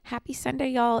Happy Sunday,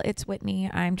 y'all. It's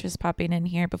Whitney. I'm just popping in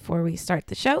here before we start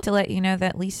the show to let you know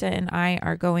that Lisa and I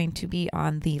are going to be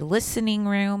on the Listening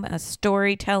Room, a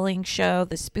storytelling show,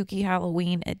 the spooky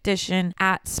Halloween edition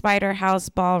at Spider House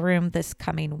Ballroom this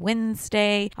coming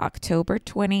Wednesday, October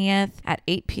 20th at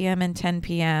 8 p.m. and 10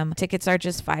 p.m. Tickets are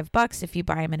just $5 if you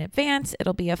buy them in advance.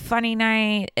 It'll be a funny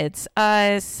night. It's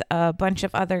us, a bunch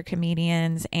of other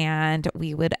comedians, and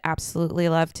we would absolutely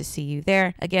love to see you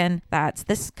there. Again, that's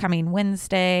this coming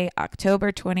Wednesday,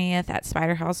 October 20th at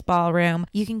Spider House Ballroom.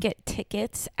 You can get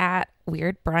tickets at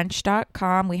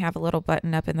weirdbrunch.com. We have a little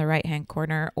button up in the right hand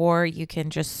corner, or you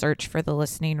can just search for the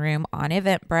Listening Room on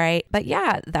Eventbrite. But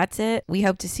yeah, that's it. We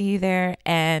hope to see you there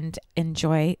and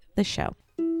enjoy the show.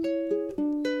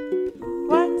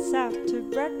 What's after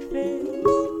breakfast?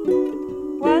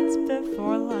 What's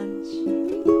before lunch?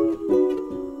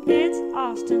 It's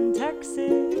Austin,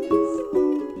 Texas.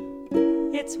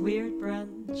 It's Weird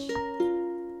Brunch.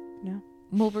 No.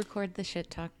 We'll record the shit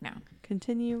talk now.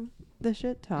 Continue the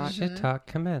shit talk. Shit talk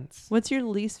commence. What's your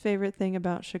least favorite thing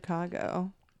about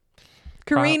Chicago?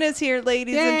 Karina's here,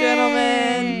 ladies and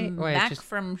gentlemen. Wait, Back just-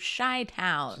 from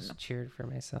Chi-Town. Just cheered for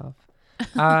myself.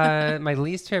 My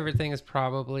least favorite thing is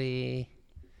probably,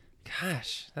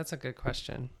 gosh, that's a good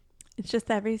question. It's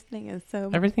just everything is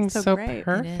Everything's so great.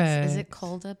 perfect. Is it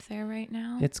cold up there right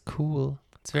now? It's cool.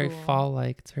 It's very Cool.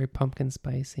 fall-like. It's very pumpkin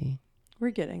spicy. We're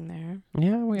getting there.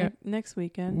 Yeah, we are. Next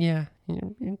weekend. Yeah,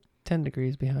 you're 10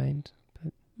 degrees behind.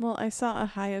 But Well, I saw a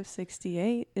high of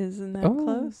 68. Isn't that Oh,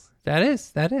 close? that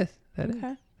is. Okay. That is.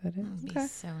 It'd be Okay.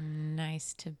 so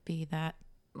nice to be that.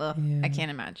 Ugh, Yeah. I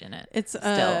can't imagine it. It's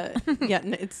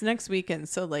it's next weekend.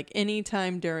 So like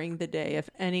anytime during the day, if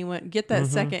anyone get that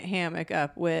second hammock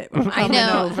up with, I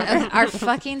know. Our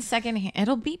fucking second hand.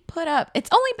 It'll be put up. It's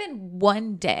only been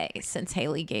one day since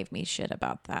Haley gave me shit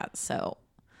about that. So,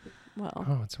 Well,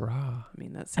 Oh, it's raw. I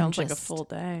mean that sounds like a just- full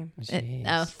day.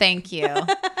 oh, thank you.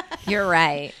 You're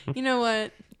right. You know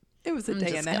what? It was a I'm day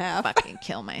just and a gonna half. fucking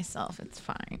kill myself. It's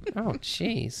fine. Oh,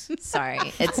 jeez. Sorry.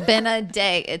 It's been a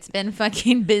day. It's been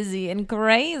fucking busy and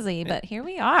crazy, but here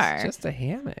we are. It's just a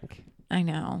hammock. I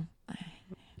know.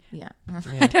 Yeah.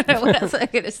 I don't know what else I'm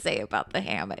going to say about the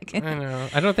hammock. I know.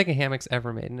 I don't think a hammock's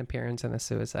ever made an appearance in a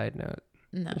suicide note.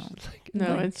 No.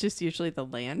 No, it's just usually the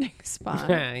landing spot.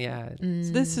 Yeah.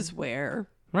 Mm. This is where.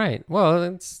 Right. Well,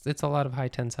 it's a lot of high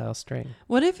tensile string.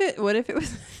 What if it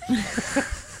was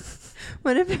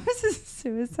what if it was a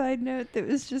suicide note that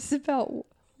was just about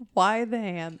why the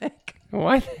hammock?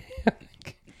 Why?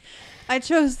 I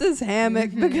chose this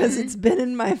hammock because it's been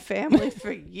in my family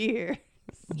for years.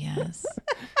 Yes.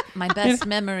 My best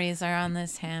memories are on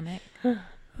this hammock.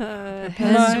 Uh,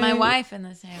 Proposed to my wife in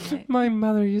this hammock. My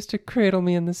mother used to cradle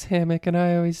me in this hammock, and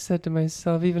I always said to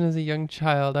myself, even as a young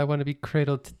child, I want to be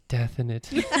cradled to death in it.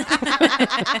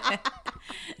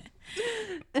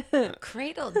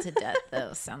 Cradled to death,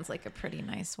 though, sounds like a pretty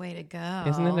nice way to go.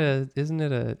 Isn't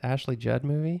it a Ashley Judd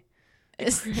movie?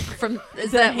 Is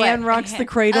that that hand what- rocks the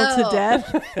cradle to Oh.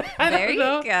 death? There you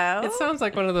go. It sounds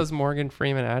like one of those Morgan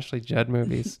Freeman Ashley Judd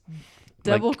movies.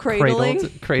 Double cradling?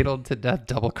 Cradled to death,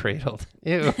 double cradled.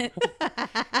 Ew.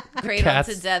 Cradled Cats.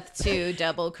 to death, two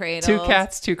double cradles. Two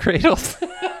cats, two cradles.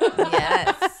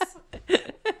 Yes.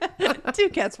 Two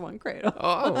cats, one cradle.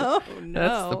 Oh, no.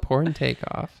 that's the porn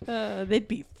takeoff. They'd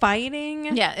be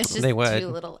fighting. Yeah, it's just They would. two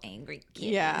little angry kids.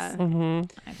 Yeah.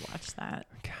 I'd watch that.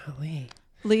 Golly.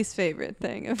 Least favorite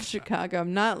thing of Chicago.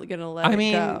 I'm not going to let I it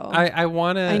mean, go. I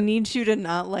want I to. need you to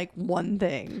not like one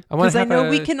thing. I wanna Because I have know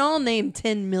we a- can all name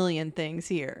 10 million things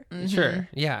here. Sure.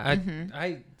 Yeah.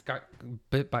 I got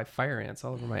bit by fire ants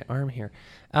all over my arm here.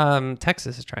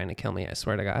 Texas is trying to kill me, I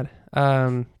swear to God.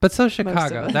 But so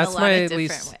Chicago. us. That's A lot my of different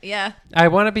least. Yeah. I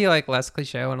want to be like less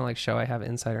cliche. I want to like show I have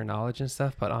insider knowledge and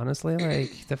stuff. But honestly,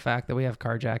 like the fact that we have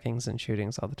carjackings and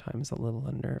shootings all the time is a little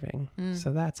unnerving.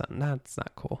 So that's not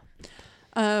cool.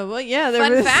 Well, yeah. There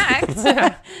Fun was,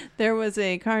 fact. there was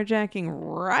a carjacking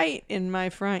right in my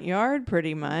front yard,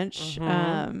 pretty much.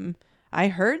 I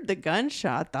heard the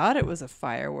gunshot, thought it was a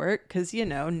firework because, you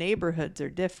know, neighborhoods are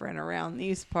different around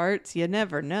these parts. You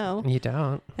never know. You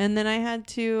don't. And then I had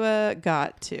to,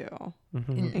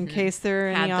 in case there are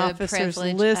any Had the officers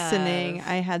privilege listening, of-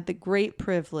 I had the great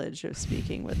privilege of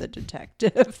speaking with a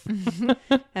detective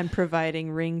and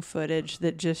providing ring footage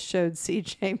that just showed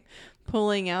CJ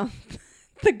pulling out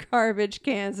the garbage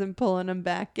cans and pulling them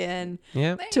back in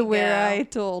Yeah. There to you where go. I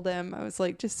told him, I was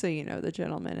like, just so you know, the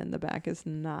gentleman in the back is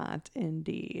not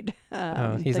indeed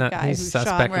He's the not. guy He's who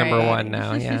suspect shot number Right. one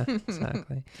now. Yeah,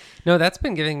 exactly. No, that's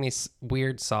been giving me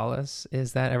weird solace.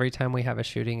 Is that every time we have a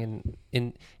shooting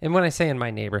and when I say in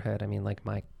my neighborhood, I mean like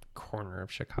my corner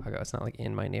of Chicago. It's not like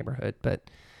in my neighborhood,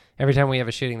 but Every time we have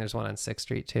a shooting, there's one on 6th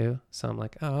Street too. So I'm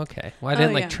like, oh, okay. Well, I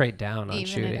didn't yeah. trade down on Even it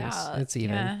shootings. out. It's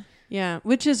even. Yeah. Yeah,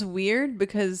 which is weird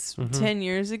because Mm-hmm. 10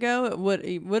 years ago it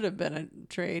would have been a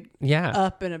trade Yeah.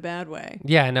 up in a bad way.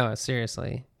 Yeah, no,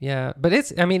 seriously. Yeah. But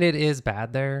it is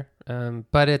bad there.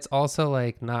 But it's also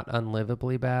like not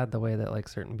unlivably bad the way that like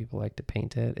certain people like to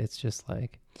paint it. It's just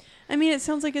like I mean, it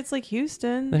sounds like it's like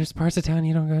Houston. there's parts of town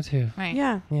you don't go to. Right.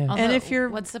 Yeah. Yeah. Although, And if you're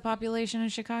what's the population in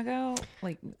Chicago?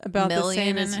 Like About the million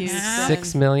same as and a Houston. half?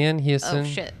 6 million, Houston. Oh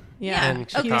shit. Yeah. And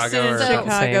Okay, Chicago so are about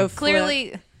the Chicago same.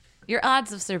 Clearly, your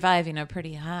odds of surviving are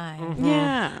pretty high.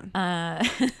 Yeah.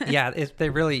 Yeah,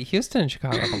 Houston and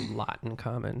Chicago have a lot in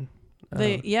common.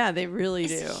 They really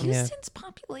do. Is Houston's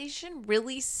population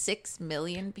really 6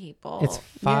 million people? It's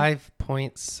 5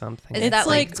 point something. Is It's that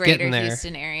like like- greater getting there.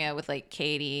 Houston area with like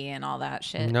Katy and all that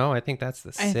shit? No, I think that's the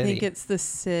I city. think it's the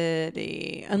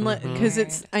city, unless because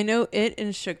it's. I know it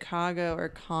and Chicago are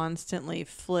constantly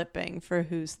flipping for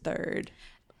who's third.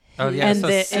 Oh yeah, And so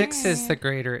the- 6 is the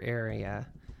greater area.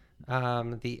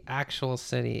 The actual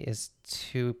city is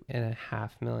 2.5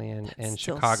 million, and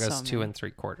still Chicago's so 2 many.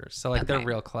 3/4. So like they're Okay.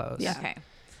 real close. Yeah. Okay.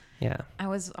 Yeah. I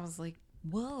was like,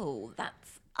 whoa,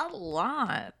 that's a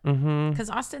lot. Mm-hmm. Because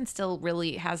Austin still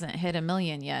really hasn't hit 1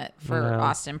 million yet for No.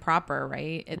 Austin proper,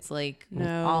 right? It's like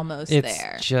No. almost It's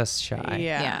there. just shy.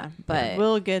 Yeah, but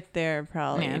we'll get there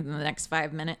probably. in the next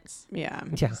 5 minutes. Yeah.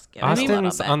 Yeah. Just give it a little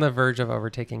Austin's bit. on the verge of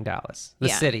overtaking Dallas. The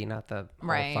Yeah. city, not the whole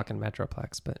Right. fucking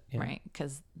metroplex, but yeah. Right,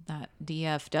 because that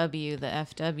DFW, the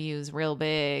FW is real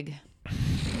big.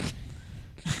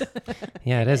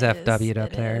 Yeah, it is It FW'd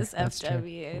up it there. is That's true.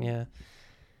 FW'd. Yeah.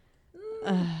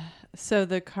 So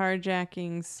the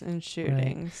carjackings and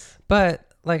shootings. But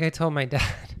like I told my dad,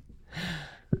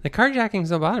 the carjackings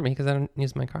don't bother me because I don't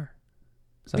use my car.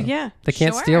 So Yeah. they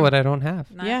can't Sure. steal what I don't have.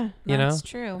 Yeah. You know, That's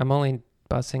true. I'm only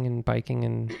busing and biking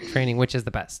and training, which is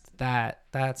the best.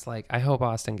 That's like I hope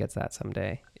Austin gets that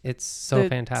someday. It's so The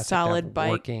fantastic. to solid have bike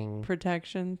working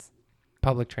Protections.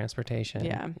 public transportation.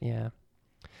 Yeah. Yeah.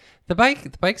 The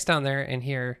bikes down there and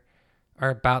here are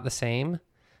about the same.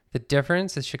 The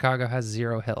difference is Chicago has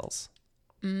 0 hills.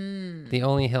 The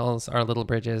only hills are little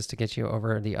bridges to get you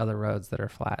over the other roads that are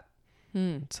flat.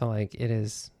 So like it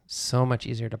is so much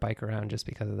easier to bike around just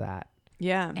because of that.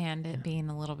 Yeah. And it being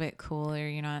a little bit cooler,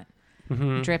 you're not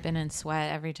Mm-hmm. dripping in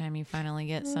sweat every time you finally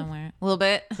get somewhere. A little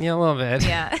bit. Yeah, a little bit.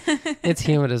 Yeah. It's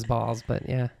humid as balls, but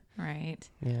yeah. Right.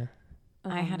 Yeah.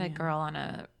 I had a girl on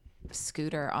a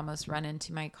scooter almost run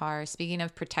into my car. Speaking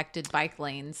of protected bike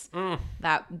lanes,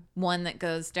 that one that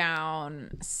goes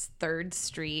down 3rd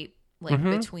Street, like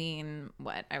between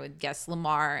what I would guess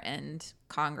Lamar and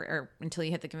Congress, or until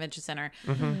you hit the convention center.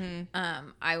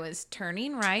 I was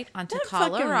turning right onto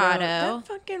Colorado. That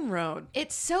fucking road.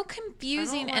 It's so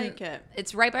confusing, I don't like and it.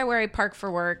 it's right by where I park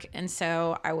for work. And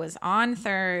so I was on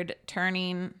 3rd,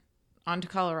 turning onto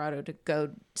Colorado to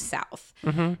go south.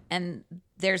 And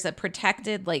there's a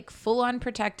protected, like full on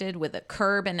protected with a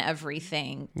curb and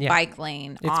everything Yeah. bike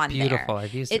lane It's on beautiful. there.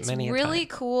 I've used it It's many a really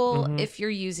time. cool if you're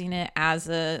using it as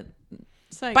a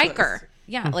Cyclist. biker.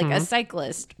 Yeah, like a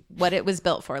cyclist, what it was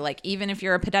built for. Like, even if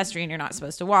you're a pedestrian, you're not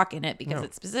supposed to walk in it because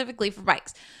it's specifically for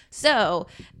bikes. So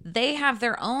they have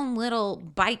their own little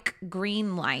bike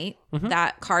green light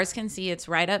that cars can see. It's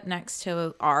right up next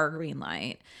to our green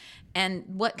light. And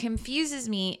what confuses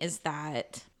me is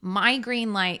that my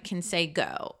green light can say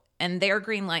go, and their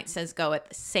green light says go at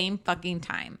the same fucking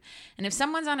time. And if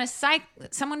someone's on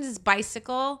someone's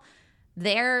bicycle,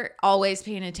 they're always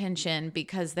paying attention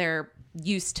because they're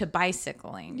used to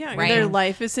bicycling. Yeah, right? their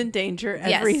life is in danger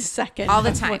every Yes, second all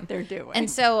the of time. what they're doing.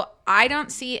 And so I don't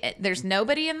see it. There's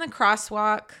nobody in the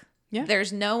crosswalk. Yeah.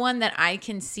 There's no one that I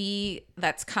can see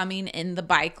that's coming in the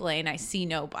bike lane. I see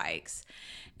no bikes.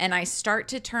 And I start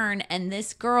to turn, and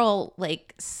this girl,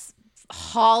 like,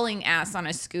 hauling ass on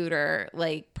a scooter,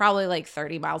 like probably like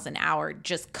 30 miles an hour,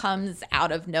 just comes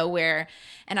out of nowhere.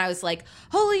 And I was like,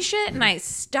 holy shit. And I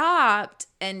stopped,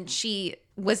 and she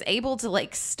was able to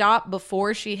like stop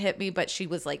before she hit me, but she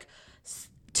was like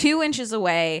 2 inches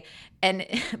away. And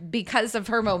because of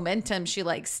her momentum, she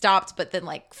like stopped, but then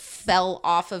like fell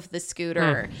off of the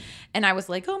scooter. And I was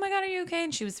like, oh my God, are you okay?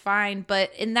 And she was fine.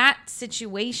 But in that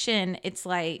situation, it's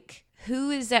like, who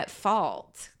is at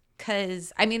fault?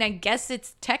 Because I mean, I guess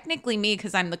it's technically me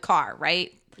because I'm the car,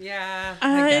 right? Yeah.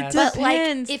 It But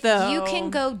depends, like, if though. you can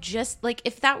go just like,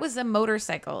 if that was a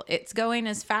motorcycle, it's going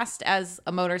as fast as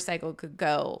a motorcycle could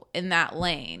go in that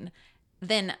lane,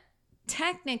 then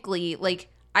technically, like,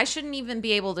 I shouldn't even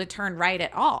be able to turn right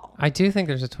at all. I do think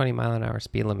there's a 20-mile-an-hour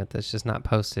speed limit that's just not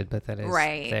posted, but that is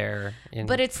Right. there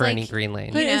But it's for any like- green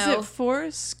lane. But You is know- it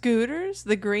for scooters?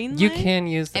 The green You lane? can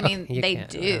use. I mean, you they can.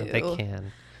 do. They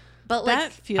can. But like,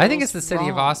 That feels I think it's the city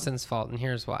of wrong, Austin's fault, and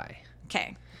here's why.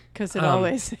 okay. because it Um,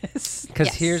 always is.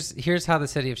 Because Yes. here's how the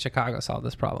city of Chicago solved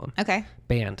this problem. Okay.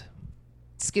 Banned.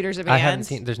 Scooters are banned. I haven't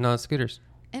seen. There's no scooters,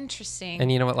 Interesting. and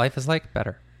you know what life is like?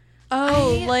 Better.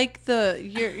 Oh, like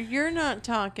you're not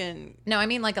talking No, I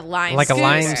mean like a line Like a scooter.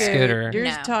 line scooter. You're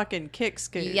No. just talking kick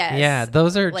scooter. Yes. Yeah,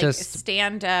 those are like just.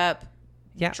 stand up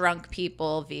Yeah. drunk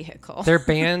people vehicle. They're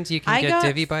banned. You can I get got-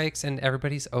 divvy bikes, and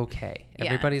everybody's okay. Yeah.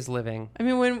 Everybody's living. I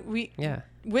mean, when Yeah.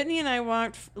 Whitney and I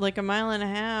walked like a mile and a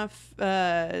half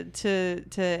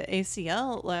to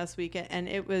ACL last weekend, and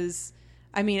it was.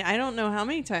 I mean, I don't know how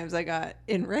many times I got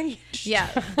enraged. Yeah,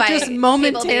 by just people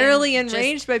momentarily being just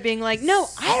enraged by being like, "No,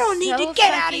 I don't need so to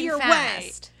get out of fucking your way.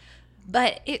 fast.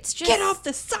 But it's just Get off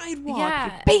the sidewalk,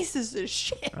 Yeah. you pieces of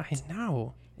shit." I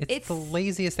know. It's It's- the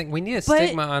laziest thing. We need a But-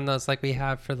 stigma on those like we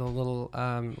have for the little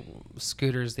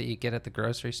scooters that you get at the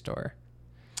grocery store.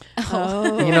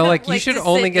 Oh, You know, like you Like should to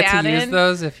only sit get to down use in?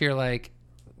 those if you're like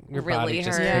your Really body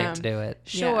just hurt. can't do it.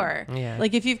 Sure. Yeah.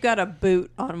 like if you've got a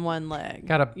boot on one leg,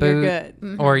 Got a you're boot,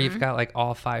 good. or you've got like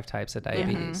all 5 types of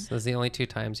diabetes. Those are the only 2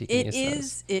 times you can It use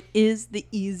is. It is the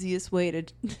easiest way to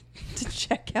to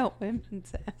check out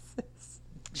women's asses.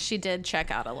 She did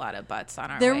check out a lot of butts on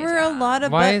our There way were down. a lot those.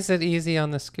 of. Why butt- is it easy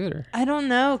on the scooter? I don't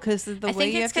know because the I way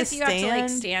think you it's have to because you have to like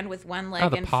stand. stand with one leg Oh,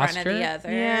 the in front of posture? the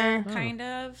other, Yeah. kind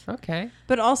of. Okay.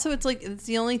 But also, it's like it's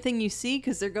the only thing you see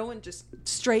because they're going just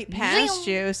straight past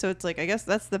you. So it's like I guess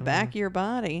that's the back of your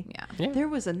body. Yeah. Yeah. There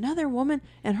was another woman,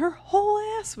 and her whole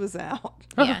ass was out.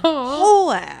 Yeah.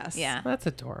 Whole ass. Yeah. That's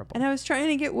adorable. And I was trying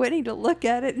to get Whitney to look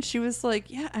at it, and she was like,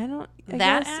 "Yeah, I don't. I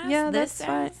That guess, ass, yeah, this that's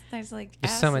fine." ass, there's like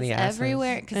There's so many asses.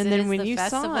 everywhere. 'Cause And it then is when the you saw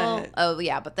festival, it- oh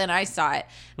yeah, but then I saw it.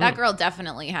 That girl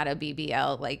definitely had a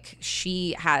BBL. Like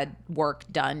she had work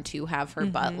done to have her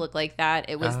butt look like that.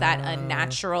 It was that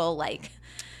unnatural, like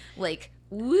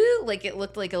woo, like it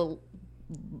looked like a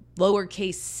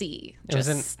lowercase c It was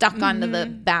just an- stuck onto the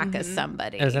back of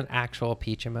somebody. It was an actual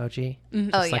peach emoji. Oh,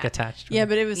 Just like yeah. attached to Yeah, it.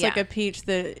 but it was like Yeah. a peach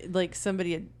that like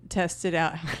somebody had tested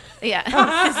out. Yeah,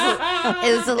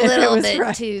 it was a If it little was bit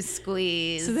right. too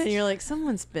squeezed. So then you're like,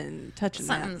 someone's been touching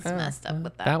Something's that. messed up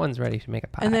with that. That one's ready to make a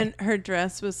pie. And then her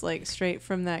dress was like straight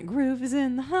from that "Groove is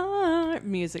in the Heart"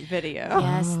 music video.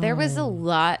 Yes, there was a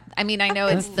lot. I mean, I know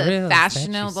it's Good the thrills that you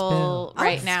fashionable spill.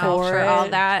 right I'm now for for all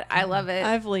it. that. I love it.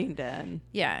 I've leaned in.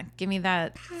 Yeah, give me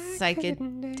that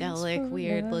psychedelic,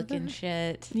 weird looking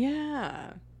shit.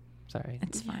 Yeah. Sorry.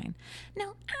 It's fine.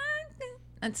 No,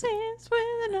 that's Dance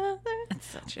with another. that's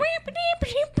such a.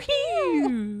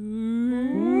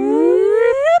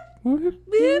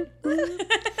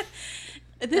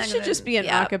 This should just be an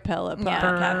Yep. acapella podcast.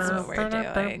 Yeah, that's what we're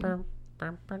doing.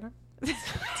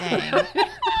 Dang.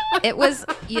 It was,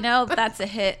 that's a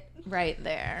hit right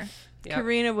there. Yep.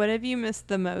 Karina, what have you missed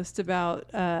the most about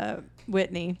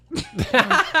Whitney?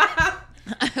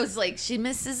 I was like, she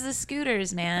misses the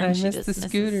scooters, man. I She miss just the misses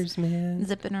scooters, man.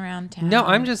 zipping around town. No,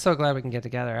 I'm just so glad we can get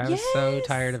together. I was so Yes.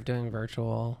 tired of doing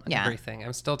virtual Yeah. everything.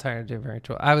 I'm still tired of doing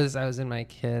virtual. I was in my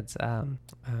kids'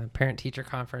 parent teacher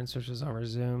conference, which was over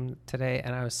Zoom today,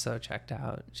 and I was so checked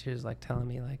out. She was like telling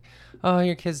me like, "Oh,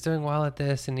 your kid's doing well at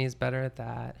this, and he's better at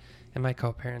that." And my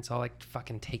co-parents all like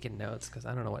fucking taking notes because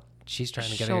I don't know what she's trying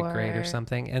to get a good grade or Sure.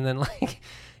 something. And then like,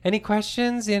 any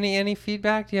questions? Any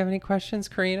feedback? Do you have any questions,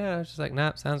 Karina? And I was just like,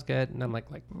 "Nope, sounds good." And I'm like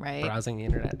Right. browsing the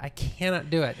internet. I cannot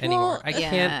do it anymore. I yeah,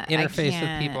 can't I interface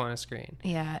can't. with people on a screen.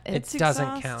 Yeah, It's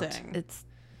doesn't count. exhausting. it's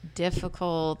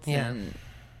difficult Yeah.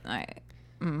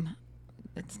 and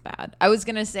it's bad. I was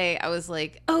gonna say, I was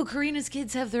like, oh, Karina's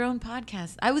kids have their own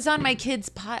podcast. I was on my kids'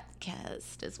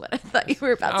 podcast is what I thought you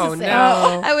were about Oh, to say.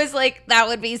 no. I was like, that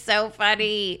would be so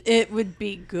funny. It would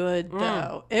be good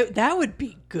though. That would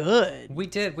be good. We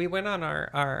did. We went on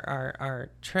our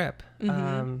trip,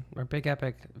 our big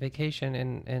epic vacation,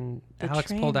 and The Alex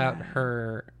train pulled out ride.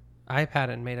 her iPad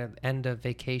and made an end of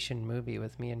vacation movie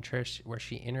with me and Trish, where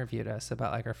she interviewed us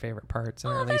about like our favorite parts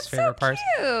and our least favorite parts.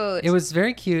 Cute. It was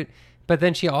very cute. But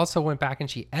then she also went back and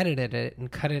she edited it and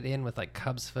cut it in with like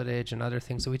Cubs footage and other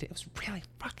things. So we did. It was really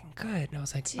fucking good. And I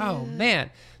was like, oh man.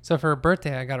 So for her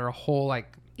birthday, I got her a whole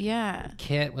like Yeah.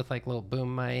 kit with like little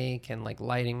boom mic and like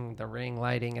lighting, the ring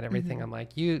lighting and everything. I'm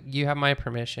like, you have my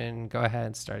permission. Go ahead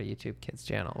and start a YouTube Kids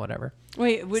channel, whatever.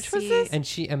 Wait, which was See- this? And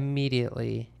she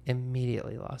immediately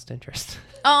lost interest.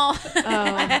 Oh.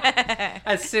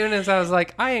 As soon as I was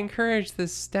like, I encourage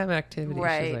this STEM activity.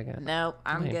 Right. She's like, Nope,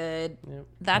 I'm yeah. good. Yep.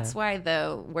 That's why,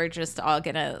 though, we're just all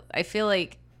gonna. I feel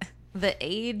like the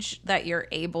age that you're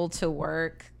able to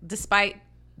work, despite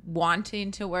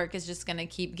wanting to work, is just gonna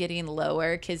keep getting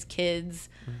lower because kids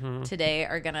today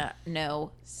are gonna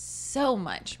know so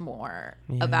much more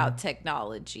about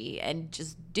technology and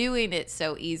just doing it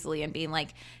so easily and being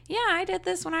like, yeah, I did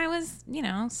this when I was,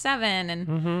 7.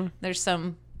 And there's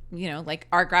some, like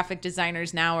our graphic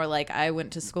designers now are like, I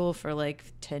went to school for like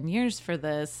 10 years for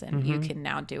this, and you can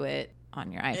now do it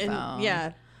on your iPhone. And,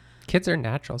 yeah. Kids are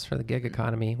naturals for the gig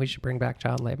economy. We should bring back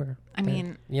child labor. I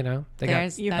mean, they got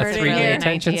there's You a heard that's it 3-day here. really an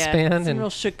attention idea. span, Some real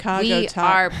and Chicago We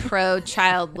talk. are pro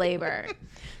child labor.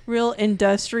 Real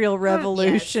industrial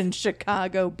revolution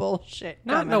Chicago bullshit.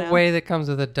 not in coming a out. way that comes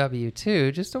with a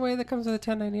W-2, just a way that comes with a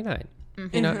 1099.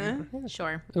 You know,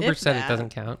 Sure. Uber If said that. it doesn't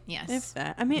count. Yes. If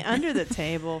that. I mean, under the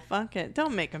table. Fuck it.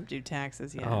 Don't make them do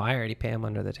taxes yet. Oh, I already pay them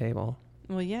under the table,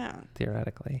 Well, yeah.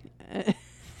 theoretically.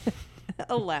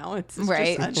 Allowance is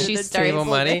Right. just under She the started Table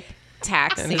table. money.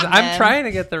 Taxing And I'm them. trying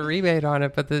to get the rebate on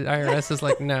it, but the IRS is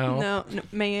like, no, No,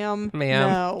 ma'am. ma'am,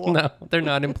 No. no, they're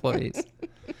not employees.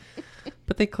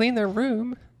 But they clean their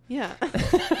room. Yeah.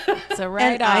 It's a And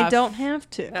write-off. I don't have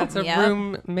to. That's a Yep.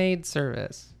 room maid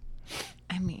service.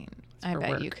 I mean, I for bet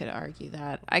work. you could argue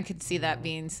that. I could see that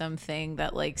being something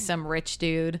that like some rich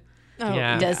dude Oh,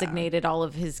 Yeah. designated all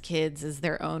of his kids as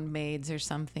their own maids or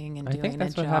something and I doing think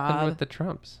that's a what job. happened with the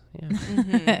Trumps. Yeah,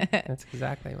 Mm-hmm. that's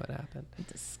exactly what happened.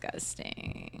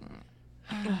 Disgusting.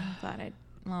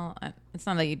 It's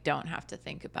not that you don't have to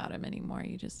think about him anymore.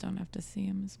 You just don't have to see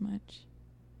him as much.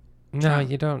 No,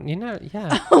 you don't. You know,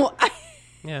 yeah, Oh, I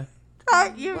yeah.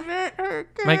 thought you meant her.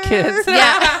 My kids.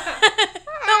 Yeah.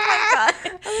 Oh my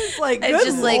god. It's like, I good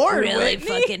just Lord, like really Whitney.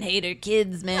 fucking hate her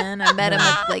kids, man. I met him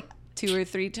like 2 or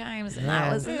 3 times, and that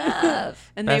Yeah. was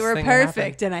enough. And they Best were thing that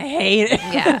perfect, and I hate it.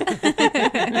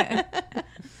 Yeah.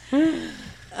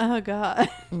 Oh, God.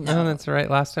 No, that's right.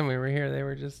 Last time we were here, they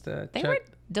were just They were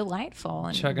delightful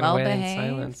and chugging well away in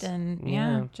behaved, silence. and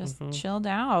Yeah, just mhm. chilled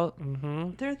out.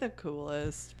 Mm-hmm. They're the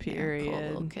coolest, They're period. cool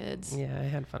little kids. Yeah, I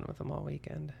had fun with them all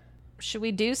weekend. Should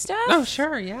we do stuff? Oh,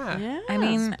 sure, yeah. Yeah. I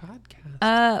mean,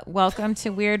 Podcast. welcome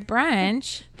to Weird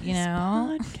Brunch. You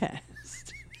know, podcast.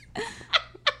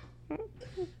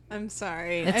 I'm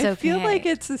sorry. It's I feel okay. like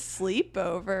it's a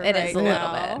sleepover. it right is a little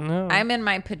now. bit. No. I'm in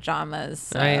my pajamas.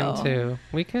 So. I am too.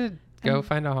 We could go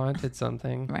find a haunted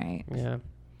something. Right. Yeah.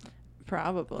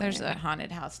 Probably. There's a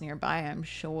haunted house nearby, I'm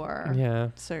sure. Yeah.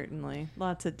 Certainly.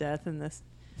 Lots of death in this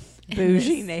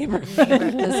bougie neighborhood.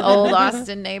 This old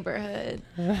Austin neighborhood.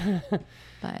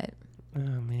 But Oh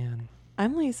man.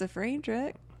 I'm Lisa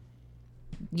Friedrich.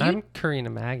 I'm Karina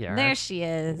Magyar. there she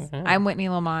is. Mhm. I'm Whitney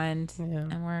Lamond. Yeah.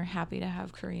 And we're happy to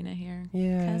have Karina here.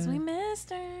 Yeah. Because we missed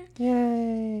her.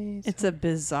 Yay. It's a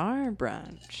bizarre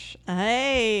brunch.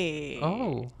 Hey.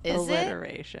 Oh. Is it?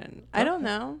 alliteration. I don't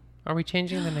know. Are we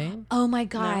changing the name? Oh my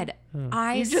God.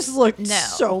 I You just looked no.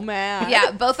 so mad. Yeah,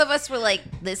 both of us were like,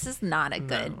 this is not a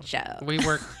good joke. We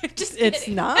work. just It's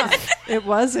kidding. not. It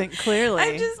wasn't, clearly.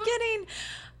 I'm just kidding.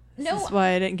 No, That's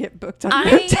why I didn't get booked on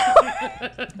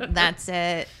That's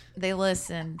it. They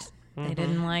listened. They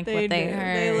didn't like what they They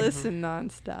heard. listen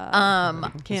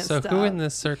nonstop. Can't so stop. who in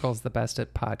this circle is the best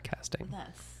at podcasting?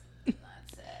 That's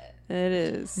it. It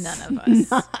is. None of us.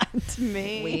 Not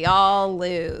me. We all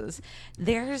lose.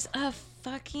 There's a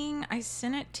fucking. I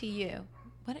sent it to you.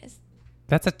 What is?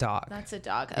 That's a dog. That's a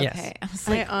dog. Okay. Yes. I was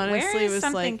I like, honestly where is was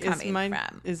something like, coming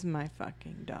from? is my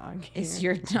fucking dog here? It's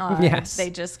your dog. Yes. They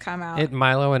just come out. It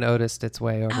Milo and Otis its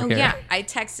way over Oh here. yeah, I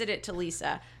texted it to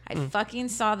Lisa. I fucking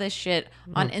saw this shit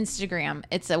on Instagram.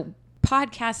 It's a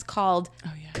podcast called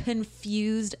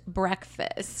Confused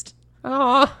Breakfast.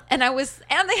 Oh. And they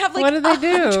have like What do they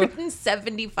do?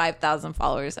 175,000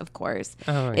 followers, of course.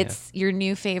 Oh, yeah. It's your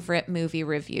new favorite movie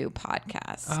review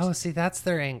podcast. Oh, see, that's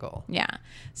their angle. Yeah.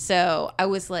 So I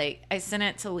was like, I sent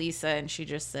it to Lisa and she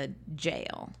just said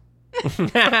jail.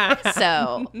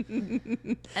 So,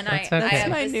 and I okay. have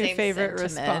my the new same favorite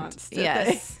sentiment. response to Yes.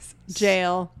 this.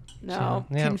 Jail. No.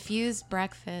 Yeah. Confused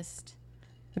breakfast.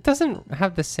 It doesn't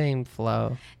have the same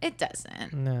flow. It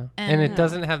doesn't. No. And it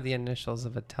doesn't have the initials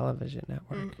of a television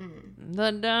network.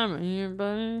 The dumb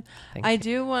everybody. Thank I you.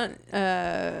 do want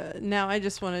now I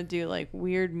just want to do like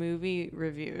weird movie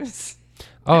reviews.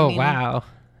 Oh, mean, wow.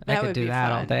 I That could would do be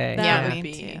that all fun. day. That Yeah, would me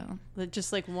be too.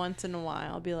 just like once in a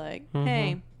while. I'll be like, Mm-hmm.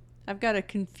 hey, I've got a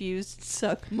confused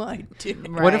suck my dick.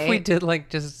 What if we Right. did like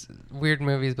just weird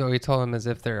movies, but we told them as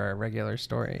if there are regular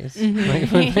stories?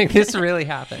 Mm-hmm. Like this really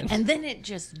happened. And then it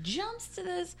just jumps to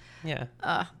this. Yeah.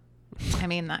 I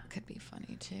mean, that could be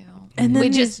funny too. And then we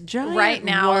these just giant right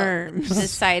now worms.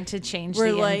 decide to change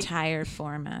We're the like, entire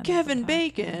format. of Kevin the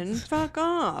Bacon, podcast. fuck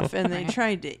off. And they Right.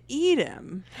 tried to eat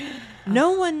him.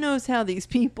 No one knows how these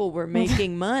people were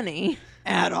making money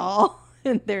at all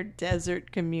in their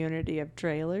desert community of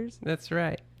trailers. That's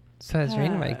right. So I was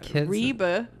reading my kids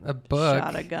Reba a book.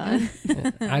 shot a gun.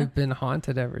 I've been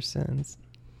haunted ever since.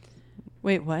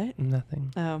 Wait, what?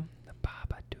 Nothing. Oh. The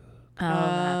Babadook. Oh,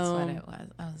 that's what Oh. it was.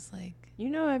 I was like,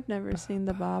 You know I've never seen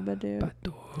the Babadook.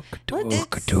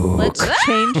 let's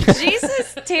Change.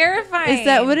 Jesus, terrifying. Is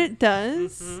that what it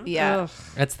does? Yeah. Ugh.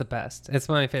 It's the best. It's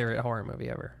my favorite horror movie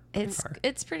ever. by It's far.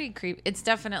 it's pretty creepy. It's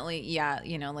definitely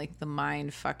like the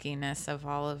mind fuckiness of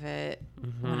all of it.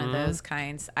 One of those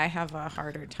kinds. I have a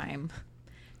harder time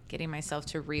getting myself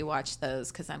to rewatch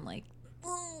those because I'm like,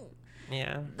 "Ooh,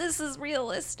 Yeah. this is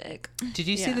realistic." Did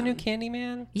you see Yeah. the new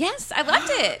Candyman? Yes, I loved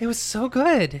It it. was so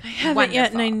good. I haven't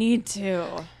yet, and I Wonderful. need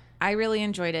to. I really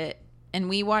enjoyed it. And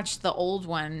we watched the old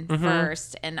one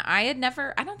first, and I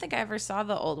don't think I ever saw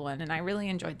the old one, and I really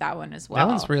enjoyed that one as well.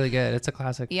 That one's really good. It's a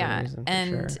classic. for a Yeah, reason, for and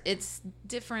sure. it's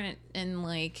different in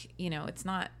like, it's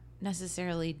not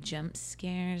necessarily jump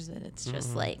scares, that it's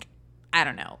just like, I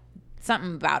don't know,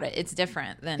 something about it. It's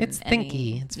different than It's any-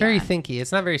 thinky. It's very yeah. thinky.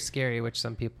 It's not very scary, which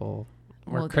some people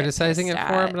were Will get criticizing it pissed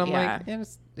for. at, But I'm yeah. like,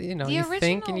 it's, you The you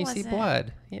think and original you see wasn't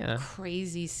blood. Yeah.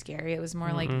 crazy scary. It was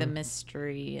more like the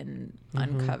mystery and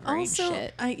Mm-hmm. uncovering Also,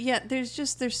 shit.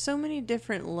 there's so many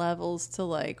different levels to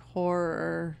like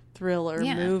horror thriller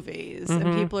Yeah. movies, and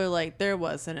people are like, there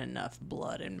wasn't enough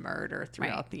blood and murder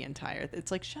throughout Right. the entire.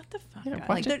 It's like, shut the fuck Yeah, up.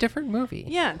 watch a They're- different movie.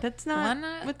 Yeah, that's not.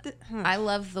 One, what the, I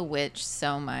love The Witch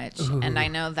so much, Ooh. and I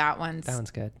know that one's That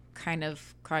one's good. kind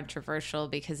of controversial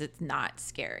because it's not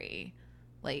scary.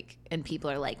 Like, and people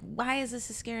are like, why is this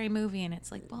a scary movie? And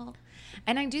it's like, well,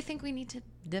 and I do think we need to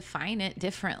define it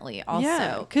differently also.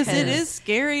 yeah, because it is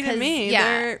scary to 'cause, me. yeah.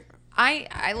 There-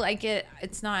 I like it.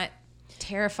 It's not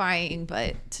terrifying,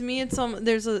 but to me, it's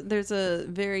there's a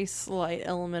very slight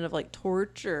element of like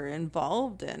torture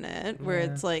involved in it, where Yeah.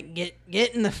 it's like get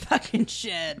in the fucking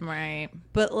shed. right.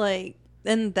 But like,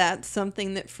 and that's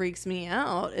something that freaks me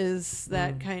out is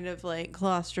that kind of like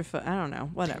claustrophobic. I don't know,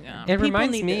 whatever. Yeah. It People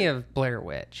reminds need me to- of Blair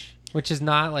Witch, which is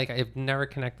not like I've never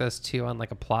connect those two on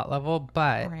like a plot level,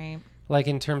 but Right. like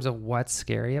in terms of what's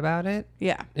scary about it,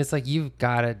 Yeah, it's like you've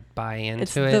got to buy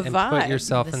It's into it the and vibe, put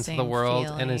yourself the into the same world.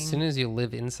 And as feeling. soon as you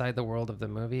live inside the world of the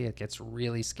movie, it gets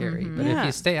really scary. But Yeah. if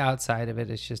you stay outside of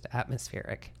it, it's just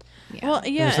atmospheric. Yeah. well,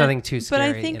 yeah. There's nothing too But I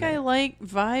scary think in I it. like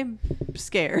vibe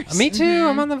scares. Me too.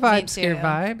 I'm on the vibe Me scare too.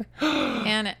 vibe.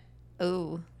 and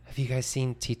oh Have you guys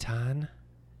seen Titan?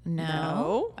 no,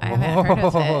 No. I haven't heard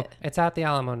of Whoa. it. It's at the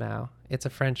Alamo now. It's a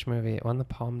French movie. It won the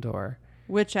Palme d'Or.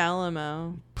 Which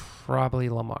Alamo? Probably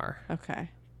Lamar. Okay.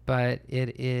 But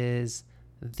it is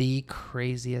the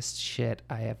craziest shit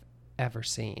I have ever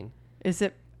seen. Is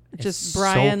it It's just so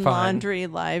Brian fun.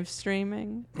 Laundrie live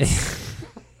streaming?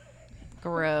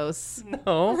 Gross.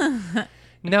 No.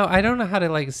 No, I don't know how to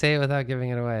like say it without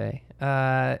giving it away.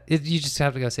 You just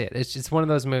have to go see it. It's just one of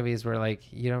those movies where like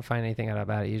you don't find anything out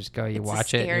about it. You just go, you It's a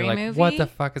watch it, and scary you're like, movie? what the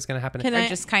fuck is gonna happen? Can Or I-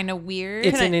 just kind of weird.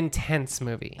 It's Can an I- intense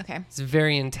movie. Okay. It's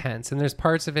very intense, and there's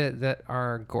parts of it that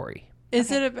are gory. Is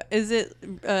it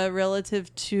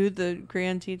relative to the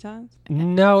Grand Tetons?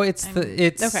 No, it's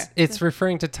Okay. it's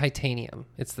referring to titanium.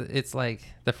 It's like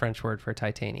the French word for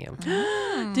titanium.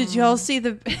 Did y'all see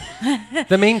the?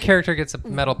 The main character gets a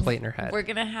metal plate in her head. We're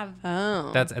gonna have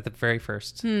Oh, That's at the very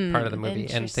first part of the movie,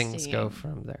 and things go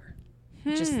Interesting. from there.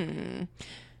 just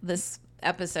this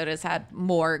episode has had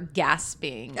more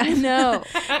gasping I know.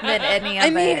 than any I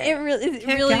other. mean, it really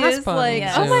gasp is on like,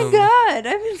 it. oh my Zoom. god, I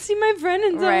haven't seen my friend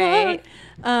in so Right.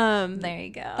 long. There you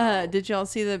go. Did y'all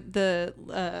see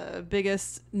the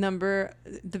biggest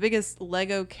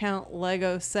Lego count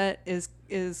Lego set is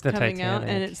The coming out, and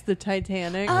Titanic. it's the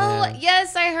Titanic, oh Yeah.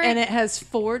 yes, I heard. and it has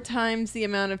 4 times the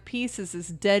amount of pieces as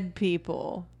dead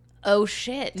people. oh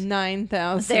shit.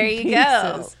 9,000. There you pieces.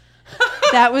 go.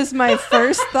 That was my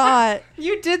first thought.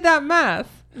 You did that math.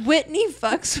 Whitney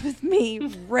fucks with me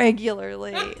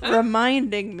regularly,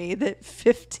 reminding me that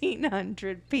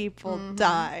 1,500 people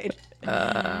died.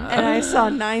 And I saw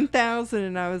 9,000,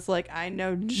 and I was like, I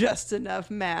know just enough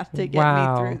math to get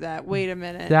Wow. me through that. Wait a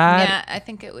minute. That Yeah, I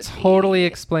think it would totally be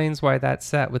explains why that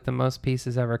set with the most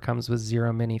pieces ever comes with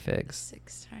 0 minifigs.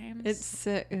 6 times. It's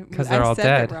sick. 'Cause they're I all said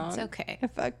dead. It wrong. It's okay. I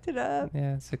fucked it up.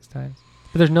 Yeah, 6 times.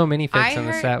 But there's no minifigs I in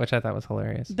the heard- set, which I thought was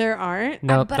hilarious. There aren't.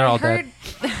 Nope, But they're I all heard,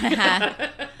 dead.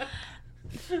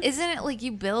 Isn't it like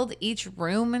you build each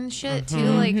room and shit too?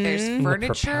 Like there's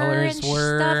furniture and propellers stuff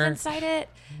were- inside it,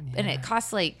 and it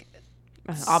costs like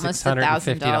almost $1,000.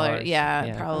 $650. Yeah,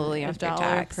 Yeah. probably $1 after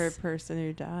tax. per person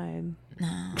who died.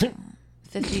 No,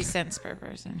 50 cents per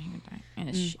person who died. And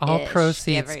it's All ish,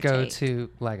 proceeds give or go take. to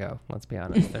Lego. Let's be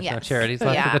honest. There's no Yes. charities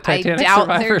left Yeah, for the Titanic I doubt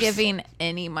survivors. they're giving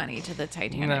any money to the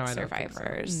Titanic No, I don't think so.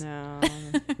 survivors. No,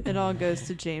 it all goes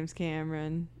to James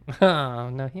Cameron. Oh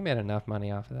no, he made enough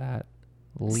money off of that.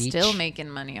 Leech. Still making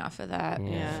money off of that.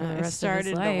 Yeah. For the I rest of started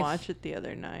his to life. watch it the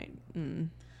other night.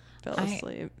 Fell I-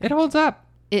 asleep. It holds up.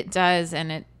 It does,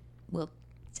 and it will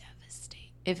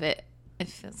devastate if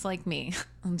it's like me.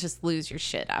 I'll just lose your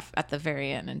shit at the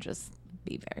very end and just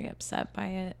be very upset by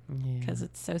it because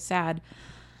it's so sad.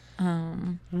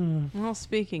 Well,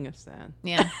 speaking of sad,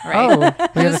 Yeah, Oh, right. we have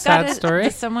a Who's got sad story.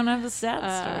 Does someone have a sad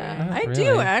story? Oh, I really?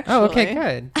 do actually. Oh, okay,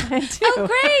 good. I do. Oh,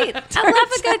 great! I love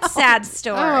a good sad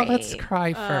story. Oh, let's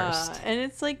cry first. And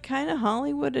it's like kind of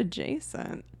Hollywood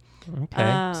adjacent.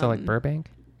 Okay, so like Burbank.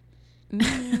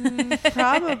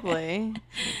 Probably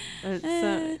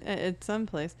at some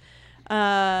place.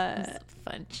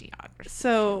 Fun geography.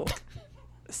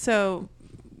 So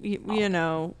you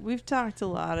know, we've talked a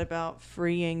lot about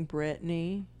freeing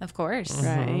Britney, Of course.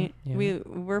 right? yeah.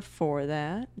 We're for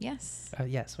that, Yes.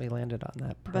 Yes, we landed on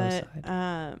that pro but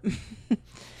side.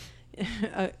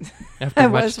 After I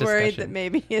much was worried that discussion.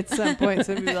 maybe at some point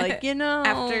somebody would be like, you know,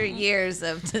 After years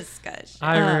of discussion.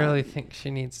 I really think she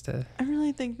needs to I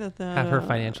really think that have her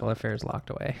financial affairs locked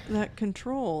away. that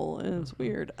control is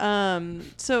weird.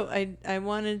 So I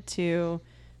wanted to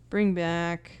bring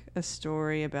back a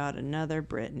story about another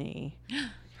Britney.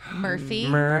 Murphy.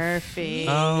 Murphy.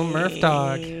 Oh, Murph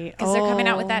Dog. Because they're coming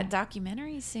out with that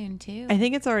documentary soon, too. I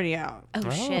think it's already out. Oh,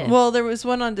 shit. Well, there was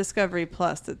one on Discovery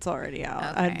Plus that's already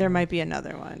out. Okay. There might be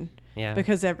another one. Yeah.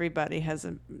 Because everybody has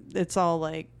it's all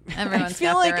like, Everyone's I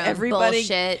feel got like their own everybody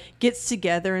bullshit. gets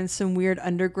together in some weird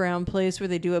underground place where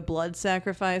they do a blood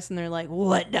sacrifice and they're like,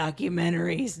 what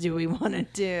documentaries do we want to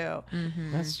do?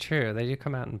 That's true. They do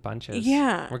come out in bunches.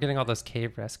 Yeah. We're getting all those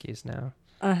cave rescues now.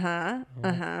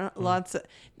 Lots of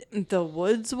the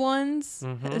Woods ones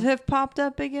have popped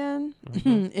up again.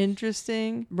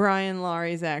 Interesting. Brian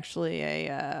Laurie's actually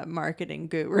a marketing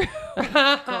guru.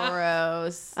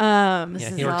 Gross. Yeah, This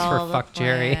he is works all for the Fuck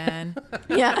Jerry. plan.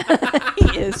 Yeah,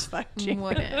 he is fuck Jerry.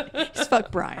 Wouldn't- He's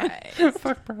fuck Brian.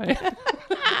 Fuck Brian.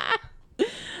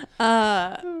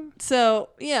 So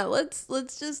yeah, let's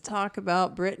just talk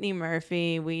about Brittany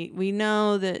Murphy. We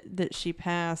know that she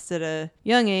passed at a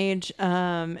young age,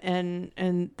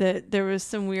 and that there was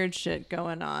some weird shit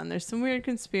going on. There's some weird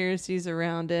conspiracies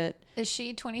around it. Is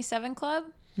she 27 Club?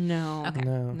 No, Okay.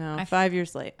 no, 5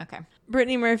 years late. Okay.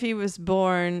 Brittany Murphy was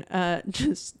born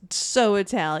just so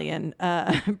Italian.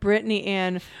 Brittany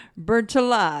Ann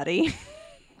Bertolotti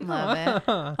Love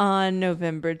it. on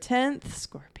November 10th,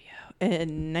 Scorpio,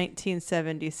 in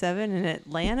 1977 in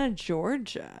Atlanta,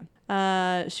 Georgia.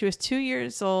 She was 2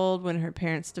 years old when her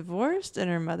parents divorced,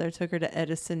 and her mother took her to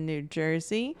Edison, New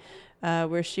Jersey,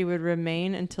 where she would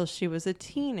remain until she was a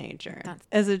teenager.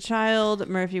 As a child,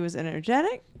 Murphy was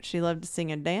energetic. She loved to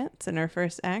sing and dance. In her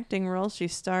first acting role, she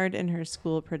starred in her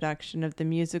school production of the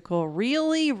musical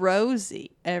Really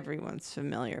Rosie. Everyone's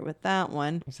familiar with that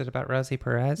one. Is it about Rosie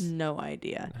Perez? No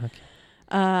idea. Okay.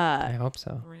 I hope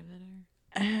so.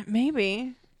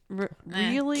 Maybe.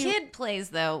 Really? Kid plays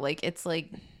though, like it's like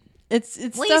It's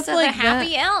Lisa stuff like the Happy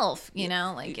that. Elf, you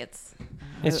know, like it's.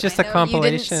 It's just I a know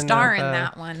compilation. You didn't star of, in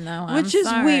that one though, I'm Which is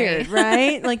sorry. weird,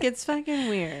 right? Like it's fucking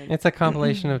weird. It's a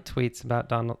compilation of tweets about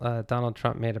Donald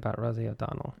Trump made about Rosie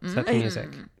O'Donnell. Set to music.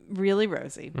 Really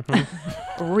Rosie.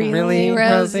 Really,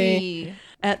 Rosie.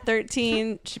 At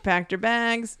 13, she packed her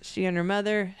bags. She and her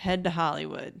mother head to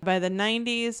Hollywood. By the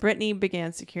 90s, Brittany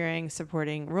began securing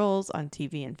supporting roles on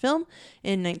TV and film.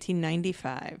 In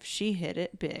 1995, she hit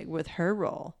it big with her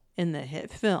role in the hit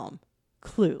film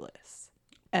Clueless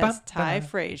as Ba-ba. Ty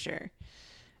Frazier.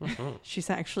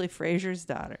 She's actually Frazier's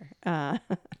daughter.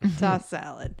 Tossed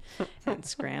salad and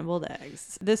scrambled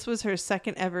eggs. This was her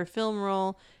second ever film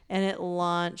role, and it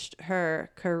launched her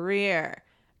career.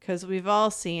 Because we've all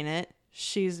seen it.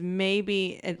 She's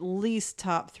maybe at least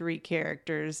top 3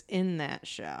 characters in that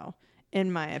show,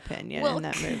 in my opinion, Well, in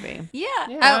that movie. Yeah.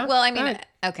 Yeah, Well, I mean, right.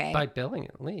 okay. By billing,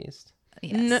 at least.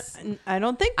 Yes. No, I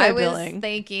don't think by I was billing.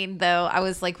 thinking though, I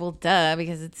was like, well, duh,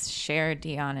 because it's Cher,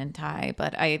 Dion, and Ty.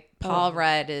 But Paul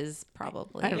Rudd is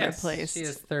probably. I Yes, replaced. she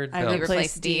is third I bill.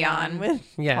 replaced Dion with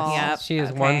Yes, Paul. Yep, she is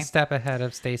okay. one step ahead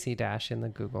of Stacey Dash in the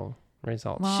Google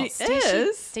result. Well, She Stacey,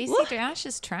 is. Stacey Look. Dash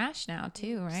is trash now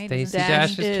too, right? Stacey Isn't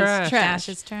Dash is trash. Dash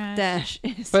is trash. Dash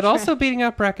is But trash. also beating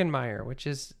up Breckenmeyer, which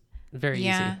is very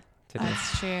Yeah, easy to do.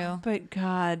 that's true. But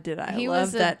God, did I He love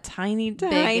was a that tiny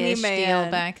Big-ish man.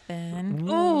 deal back then.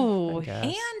 Oh, I guess.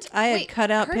 And I had wait, cut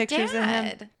out her pictures of him.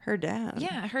 dad. Her dad.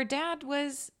 Yeah, her dad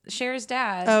was Cher's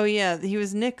dad. Oh yeah, he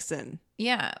was Nixon.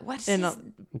 Yeah. What's And, his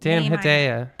Dan name?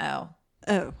 Hedaya. Oh,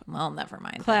 Oh, well, never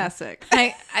mind. then. classic.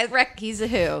 He's a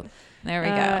who. There we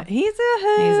go. He's a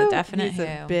who. He's a definite He's a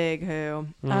who. big who.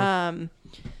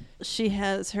 She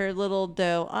has her little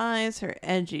doe eyes, her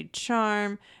edgy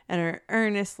charm, and her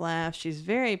earnest laugh. She's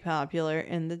very popular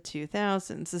in the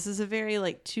 2000s. This is a very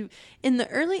in the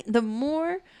early, the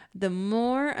more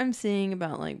I'm seeing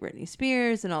about like Britney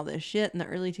Spears and all this shit in the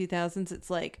early 2000s,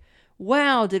 it's like,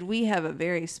 wow, did we have a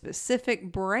very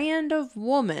specific brand of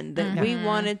woman that we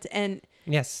wanted to, and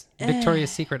Yes.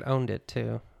 Victoria's Secret owned it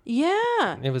too.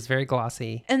 yeah. It was very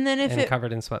glossy And then if and it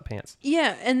covered in sweatpants.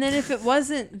 Yeah, and then if it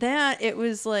wasn't that, it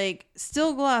was like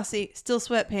still glossy, still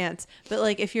sweatpants. But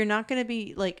like if you're not going to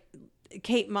be like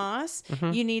Kate Moss,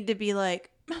 you need to be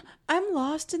like, I'm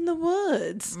lost in the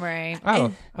woods. Right.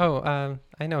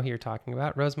 I know who you're talking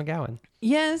about. Rose McGowan.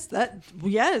 Yes,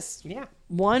 Yeah.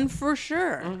 one for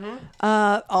sure.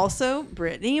 Also,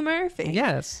 Brittany Murphy.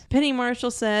 Yes. Penny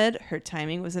Marshall said her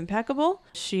timing was impeccable.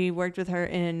 She worked with her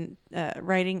in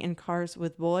writing in Cars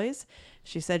with Boys.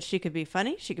 She said she could be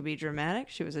funny. She could be dramatic.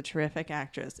 She was a terrific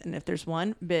actress. And if there's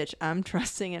one bitch I'm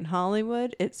trusting in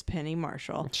Hollywood, it's Penny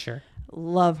Marshall. Sure.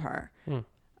 Love her.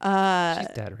 She's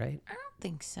dead, right? I don't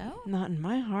think so. Not in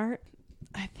my heart.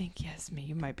 I think, yes,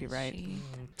 you might be right. She-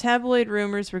 Tabloid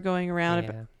rumors were going around. Yeah.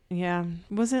 About, yeah.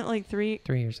 Wasn't it like 3?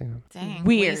 3 years ago. Dang.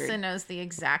 Weird. Lisa knows the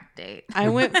exact date. I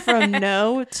went from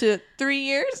no to 3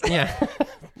 years. Yeah.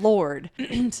 Lord.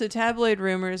 So tabloid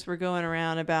rumors were going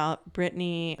around about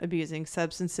Britney abusing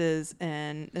substances,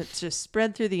 and it's just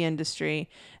spread through the industry.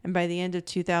 And by the end of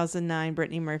 2009,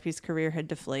 Britney Murphy's career had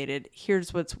deflated.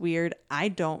 Here's what's weird. I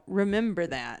don't remember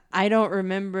that. I don't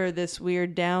remember this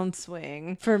weird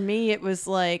downswing. For me, it was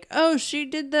like, oh, she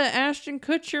did the Ashton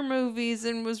Kutcher movies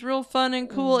and was real fun and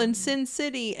cool in Sin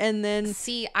City, and then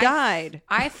See, died.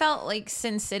 I felt like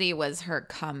Sin City was her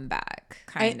comeback,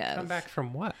 kind of. Come back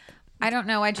from what? I don't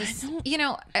know. I just,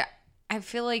 I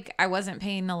feel like I wasn't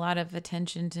paying a lot of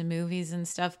attention to movies and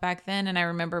stuff back then. And I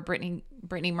remember Brittany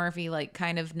Murphy, like,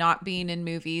 kind of not being in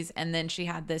movies. And then she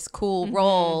had this cool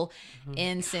role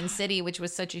in Sin City, which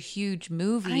was such a huge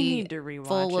movie. I need to rewatch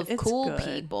full it. of It's cool good.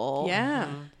 people. Yeah.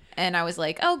 And I was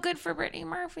like, oh, good for Brittany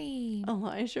Murphy.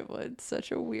 Elijah Wood's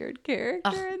such a weird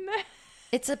character in that.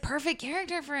 It's a perfect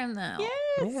character for him, though.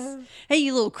 Yes. Yeah. Hey,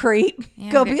 you little creep.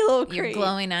 Yeah, Go be a little your creep.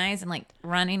 glowing eyes and like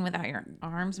running without your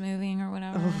arms moving or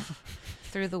whatever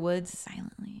through the woods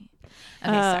silently.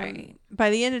 Okay, sorry. By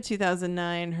the end of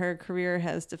 2009, her career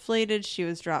has deflated. She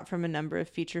was dropped from a number of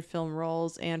feature film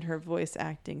roles and her voice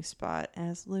acting spot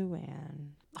as Luann.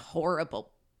 Horrible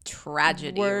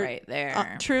tragedy Word- right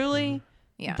there. Truly,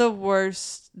 Yeah. the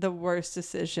worst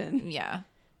decision Yeah.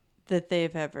 that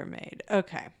they've ever made.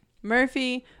 Okay.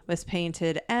 Murphy was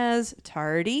painted as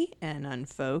tardy and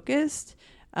unfocused.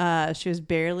 She was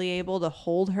barely able to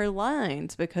hold her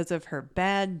lines because of her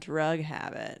bad drug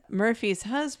habit. Murphy's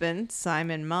husband,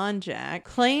 Simon Monjack,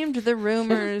 claimed the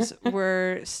rumors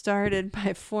were started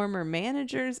by former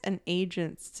managers and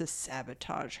agents to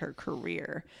sabotage her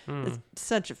career. It's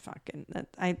such a fucking...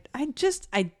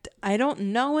 I don't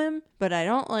know him, but I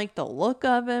don't like the look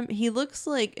of him. He looks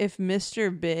like if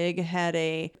Mr. Big had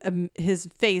his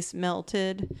face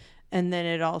melted, and then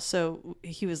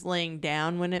he was laying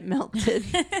down when it melted.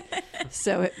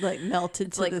 So it like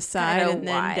melted to like the side kinda and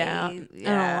then white. down. I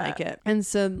Yeah. don't like it. And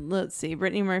so let's see.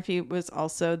 Brittany Murphy was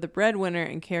also the breadwinner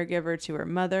and caregiver to her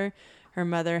mother. Her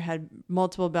mother had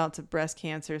multiple bouts of breast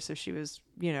cancer, so she was,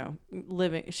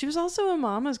 living. She was also a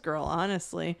mama's girl,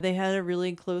 honestly. They had a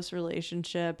really close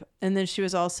relationship. And then she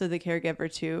was also the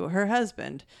caregiver to her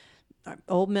husband,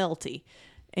 old Melty.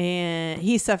 And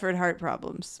he suffered heart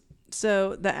problems.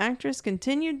 So the actress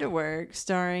continued to work,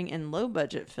 starring in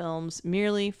low-budget films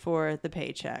merely for the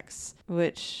paychecks,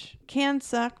 which can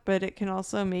suck, but it can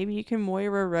also, maybe you can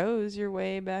Moira Rose your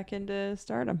way back into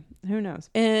stardom. Who knows?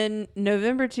 In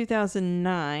November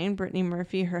 2009, Brittany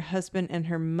Murphy, her husband, and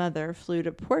her mother flew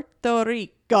to Puerto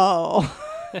Rico.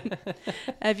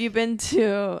 Have you been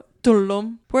to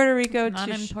Tulum, Puerto Rico? Not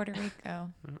in Puerto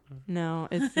Rico. No,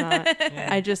 it's not.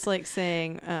 I just like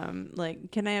saying,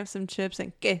 can I have some chips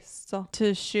and queso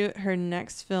to shoot her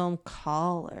next film,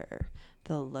 Caller,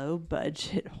 the low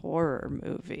budget horror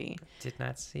movie. Did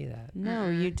not see that. No,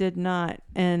 you did not.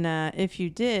 And if you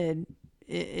did,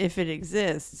 if it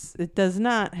exists, it does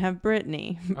not have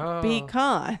Britney Oh.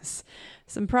 because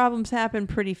some problems happen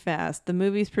pretty fast. The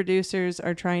movie's producers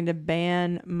are trying to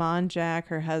ban Monjack,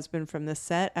 her husband, from the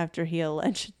set after he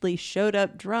allegedly showed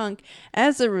up drunk.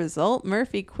 As a result,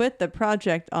 Murphy quit the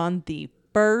project on the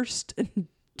first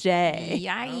day.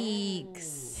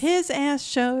 Yikes. His ass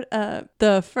showed up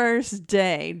the first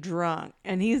day drunk,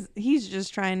 and he's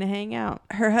just trying to hang out.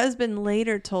 Her husband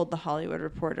later told The Hollywood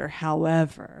Reporter,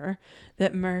 however,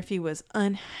 that Murphy was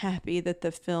unhappy that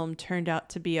the film turned out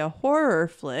to be a horror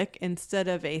flick instead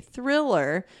of a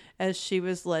thriller, as she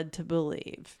was led to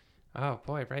believe. Oh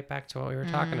boy, right back to what we were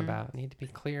talking about. Need to be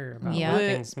clear about Yeah. what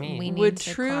Would- things mean. we need Would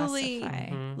to truly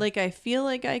classify. like I feel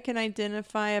like I can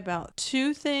identify about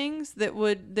two things that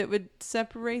would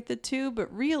separate the two, but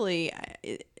really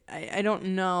I don't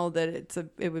know that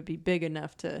it would be big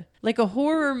enough to, like, a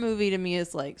horror movie to me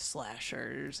is like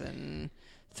slashers, and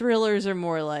thrillers are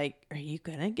more like, are you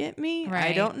gonna get me? I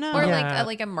Right. don't know. Or Yeah.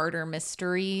 like a murder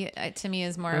mystery to me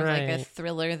is more of like a Right.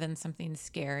 thriller than something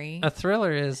scary. A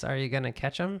thriller is, are you going to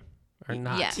catch them or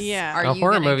not? Yes. Yeah. Are A you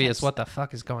horror gonna movie catch- is what the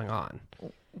fuck is going on.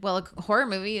 Well, a horror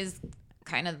movie is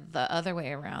kind of the other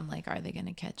way around. Like, are they going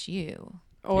to catch you?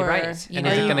 Or You're right. you And is know, it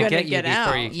are you going to gonna get you get before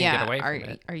out? you can Yeah. get away from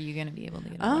it? Are you going to be able to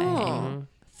get Oh, away?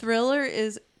 thriller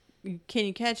is can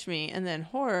you catch me, and then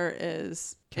horror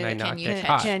is Can I not you get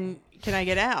catch- caught? can I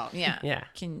get out? Yeah. Yeah.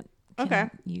 Can Okay.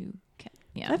 you?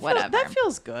 Yeah. That, Whatever. that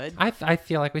feels good. I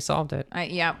feel like we solved it.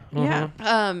 Yeah. Yeah.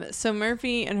 So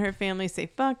Murphy and her family say,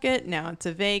 fuck it. Now it's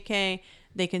a vacay.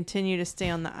 They continue to stay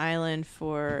on the island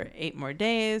for 8 more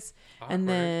days. Awkward. And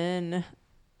then,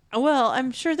 well,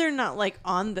 I'm sure they're not like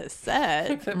on the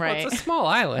set. Well, Right. it's a small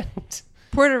island.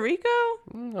 Puerto Rico?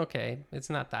 Okay, it's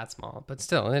not that small, but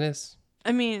still, it is.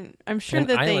 I mean, I'm sure An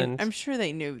that island. I'm sure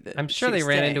they knew that. I'm sure she they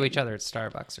ran stayed. into each other at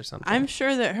Starbucks or something. I'm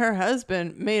sure that her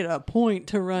husband made a point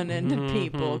to run into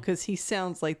people because he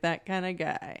sounds like that kind of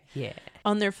guy. Yeah.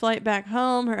 On their flight back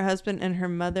home, her husband and her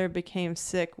mother became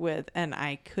sick with, and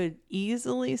I could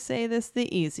easily say this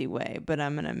the easy way, but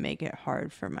I'm going to make it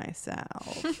hard for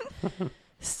myself.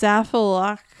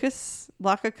 Staphylococcus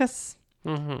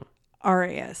Mm-hmm.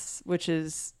 aureus, which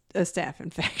is a staph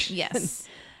infection. Yes.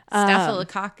 Um,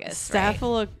 Staphylococcus. right?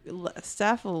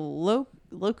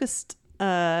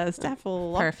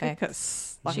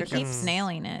 Staphylococcus. She keeps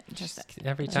nailing it. Just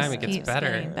Every time it gets keeps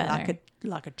better. getting better.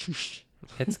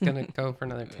 It's gonna go for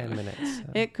another 10 minutes. so.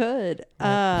 It could.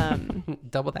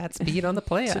 Double that speed on the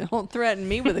plan. Don't threaten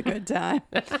me with a good time.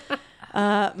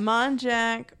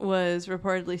 Monjack was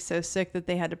reportedly so sick that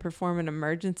they had to perform an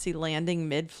emergency landing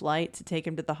mid-flight to take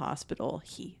him to the hospital.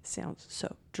 He sounds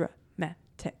so dramatic.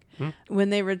 When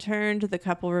they returned, the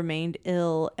couple remained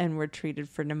ill and were treated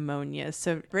for pneumonia.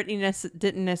 So Brittany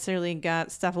didn't necessarily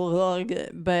got staphylococcus,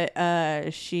 but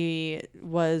she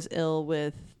was ill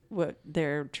with what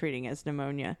they're treating as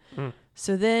pneumonia.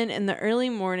 So then in the early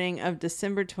morning of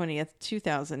December 20th,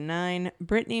 2009,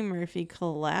 Brittany Murphy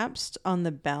collapsed on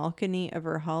the balcony of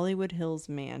her Hollywood Hills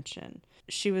mansion.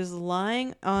 She was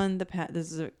lying on the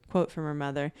this is a quote from her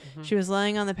mother. She was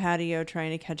lying on the patio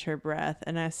trying to catch her breath.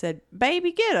 And I said,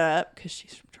 baby, get up. Because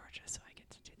she's from Georgia, so I get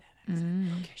to do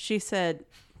that. Okay. She said,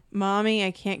 Mommy,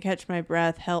 I can't catch my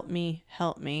breath. Help me.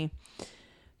 Help me.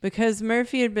 Because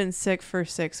Murphy had been sick for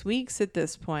 6 weeks at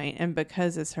this point, and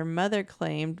because, as her mother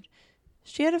claimed,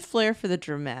 she had a flair for the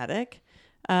dramatic,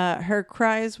 her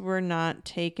cries were not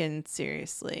taken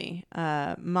seriously.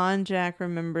 Monjack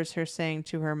remembers her saying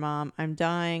to her mom, I'm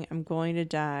dying. I'm going to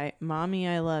die. Mommy,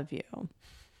 I love you.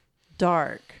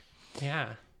 Dark.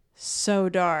 Yeah. So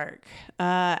dark.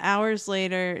 Hours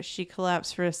later, she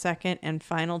collapsed for a second and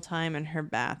final time in her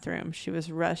bathroom. She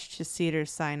was rushed to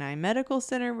Cedars-Sinai Medical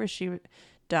Center, where she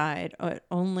died at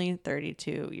only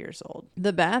 32 years old.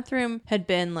 The bathroom had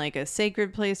been like a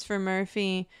sacred place for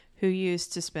Murphy, who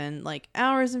used to spend like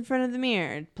hours in front of the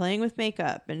mirror playing with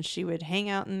makeup, and she would hang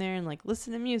out in there and like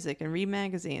listen to music and read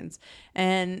magazines.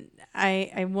 And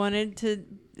I wanted to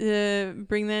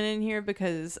bring that in here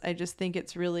because I just think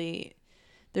it's really,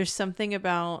 there's something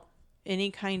about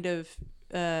any kind of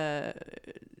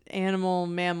animal,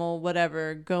 mammal,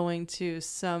 whatever, going to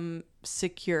some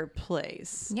secure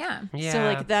place. Yeah. Yeah. So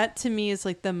like that to me is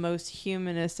like the most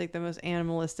humanistic, the most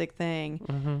animalistic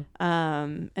thing.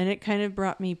 And it kind of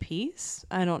brought me peace.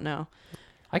 I don't know.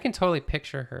 I can totally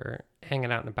picture her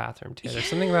hanging out in the bathroom too. There's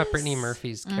something about Brittany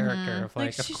Murphy's character of Like,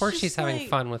 like, of she's course just she's having like-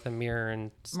 fun with a mirror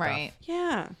and stuff. Right.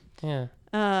 Yeah. Yeah.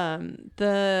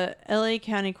 The LA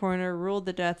County coroner ruled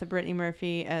the death of Brittany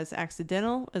Murphy as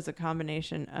accidental, as a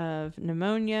combination of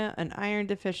pneumonia, an iron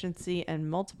deficiency, and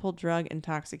multiple drug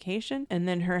intoxication. And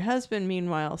then her husband,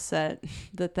 meanwhile, said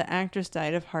that the actress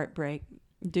died of heartbreak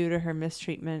due to her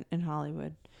mistreatment in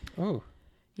Hollywood. Oh,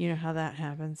 You know how that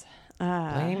happens.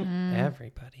 blame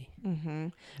everybody. Mm-hmm.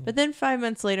 But then 5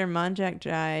 months later, Monjack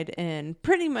died in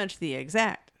pretty much the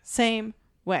exact same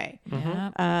way.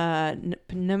 Yeah.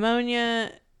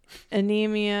 Pneumonia,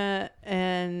 anemia,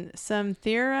 and some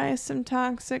theorized some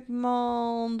toxic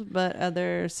mold, but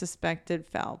others suspected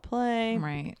foul play.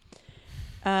 Right.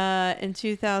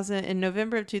 In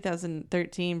November of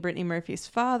 2013, Brittany Murphy's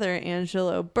father,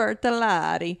 Angelo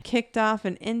Bertolotti, kicked off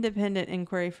an independent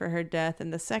inquiry for her death,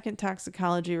 and the second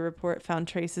toxicology report found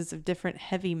traces of different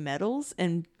heavy metals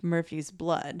in Murphy's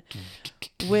blood,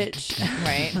 which,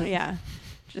 Right. yeah,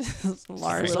 just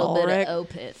Lars little bit Ulrich. of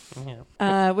opit.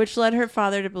 Yeah. Which led her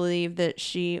father to believe that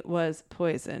she was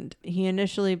poisoned. He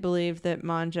initially believed that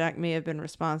Monjack may have been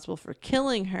responsible for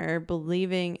killing her,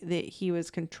 believing that he was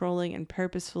controlling and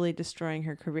purposefully destroying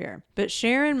her career. But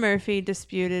Sharon Murphy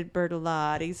disputed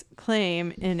Bertolotti's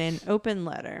claim in an open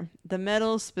letter. The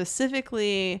metals,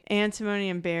 specifically antimony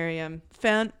and barium,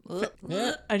 found...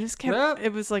 I just kept...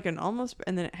 It was like an almost...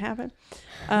 And then it happened.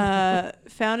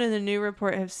 Found in the new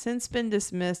report have since been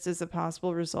dismissed as a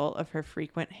possible result of her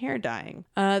frequent hair dyeing.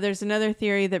 There's another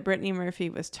theory that Brittany Murphy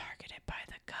was targeted by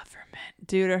the government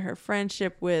due to her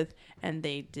friendship with, and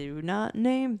they do not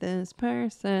name this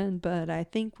person, but I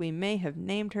think we may have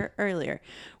named her earlier,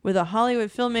 with a Hollywood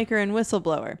filmmaker and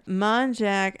whistleblower.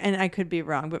 Monjack, and I could be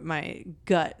wrong, but my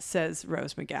gut says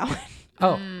Rose McGowan.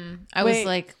 Oh, I Wait. was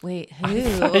like, wait, who? I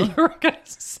thought you were gonna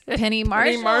say Penny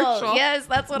Marshall. Marshall. Yes,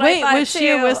 that's what I Wait, thought was she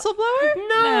a too. whistleblower?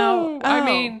 No, Oh. I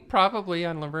mean probably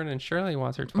on Laverne and Shirley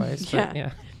once or twice, but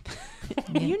yeah.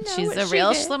 You know She's what a she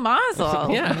real did.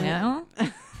 schlemazel. Yeah. You know?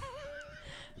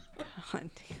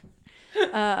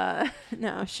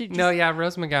 No, she just... No, yeah,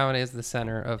 Rose McGowan is the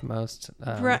center of most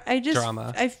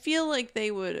drama. I feel like they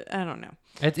would, I don't know.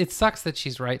 It sucks that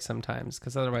she's right sometimes,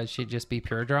 because otherwise she'd just be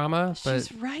pure drama. But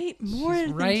She's right more she's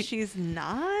than right. she's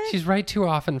not. she's right too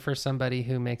often for somebody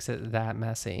who makes it that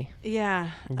messy.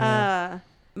 Yeah. Yeah.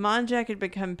 Monjack had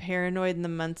become paranoid in the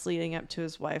months leading up to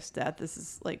his wife's death. This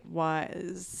is like why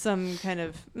some kind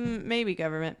of maybe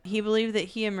government. He believed that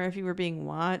he and Murphy were being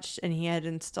watched, and he had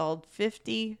installed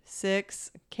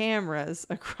 56 cameras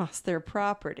across their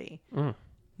property.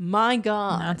 My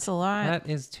God. That's a lot. That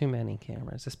is too many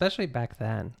cameras, especially back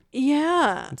then.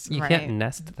 Yeah. You Right. can't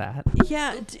nest that.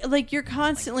 Yeah. Like you're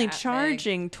constantly that big.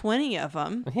 charging 20 of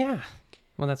them. Yeah.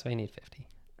 Well, that's why you need 50.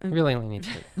 You really only need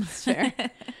 50. That's fair.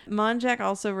 Monjack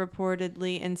also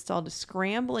reportedly installed a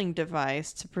scrambling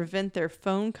device to prevent their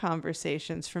phone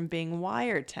conversations from being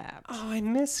wiretapped. Oh, I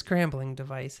miss scrambling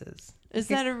devices. Is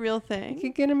that a real You thing?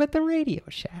 could get them at the Radio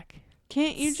Shack.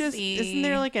 Can't you just... Isn't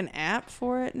there like an app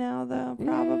for it now, though?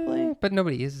 Probably. Yeah, but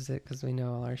nobody uses it because we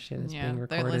know all our shit is Yeah, being they're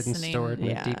recorded and listening. stored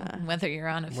in a deep... Yeah. Whether you're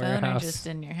on a phone or Warehouse. just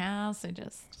in your house or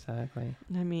just Exactly.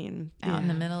 I mean... out in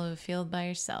the yeah. middle of a field by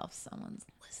yourself, someone's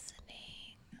listening.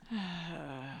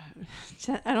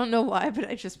 I don't know why, but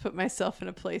I just put myself in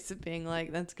a place of being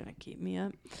like, that's going to keep me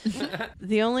up.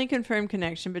 The only confirmed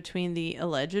connection between the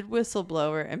alleged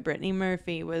whistleblower and Brittany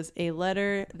Murphy was a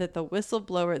letter that the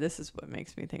whistleblower, this is what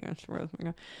makes me think of Rose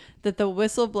McGowan, that the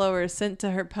whistleblower sent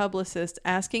to her publicist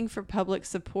asking for public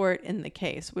support in the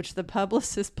case, which the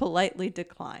publicist politely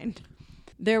declined.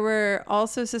 There were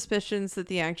also suspicions that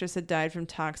the actress had died from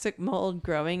toxic mold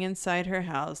growing inside her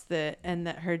house, and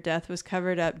that her death was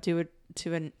covered up due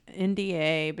to an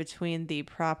NDA between the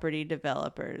property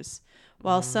developers.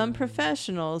 While some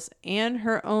professionals and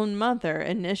her own mother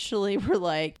initially were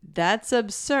like, that's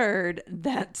absurd,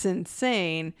 that's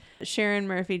insane, Sharon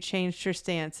Murphy changed her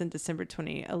stance in December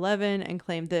 2011 and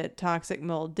claimed that toxic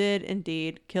mold did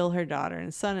indeed kill her daughter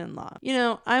and son-in-law. You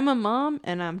know, I'm a mom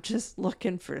and I'm just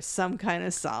looking for some kind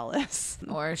of solace.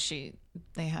 Or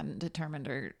they hadn't determined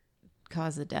her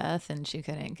cause of death and she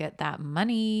couldn't get that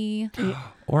money.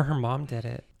 Or her mom did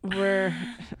it. We're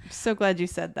so glad you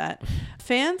said that.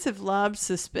 Fans have lobbed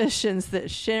suspicions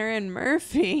that Sharon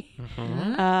Murphy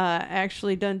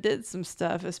actually did some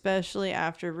stuff, especially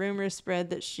after rumors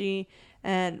spread that she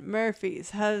and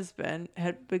Murphy's husband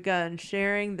had begun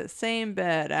sharing the same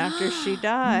bed after she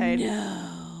died.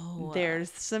 No.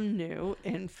 There's some new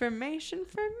information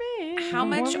for me. How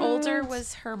much older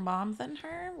was her mom than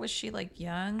her? Was she like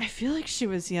young? I feel like she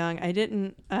was young. I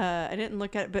didn't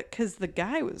look at it, but because the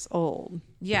guy was old.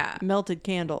 Yeah. Melted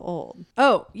candle old.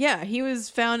 Oh, yeah. He was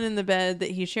found in the bed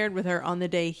that he shared with her on the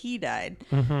day he died.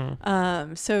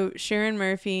 So Sharon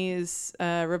Murphy's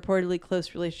reportedly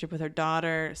close relationship with her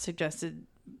daughter suggested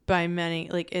by many,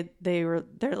 like they're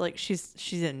like, she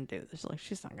didn't do this. Like,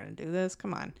 she's not going to do this.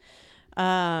 Come on.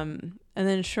 And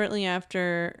then shortly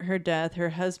after her death,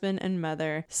 her husband and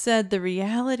mother said the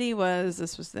reality was,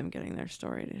 this was them getting their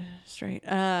story straight,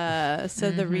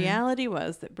 said the reality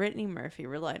was that Brittany Murphy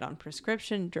relied on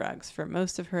prescription drugs for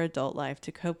most of her adult life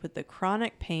to cope with the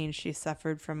chronic pain she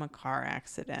suffered from a car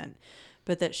accident,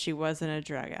 but that she wasn't a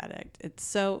drug addict. It's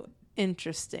so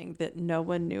interesting that no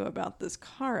one knew about this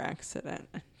car accident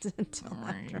until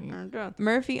after her death.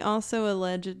 Murphy also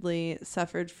allegedly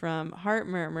suffered from heart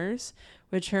murmurs,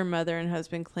 which her mother and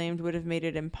husband claimed would have made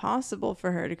it impossible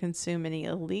for her to consume any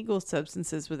illegal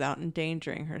substances without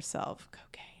endangering herself.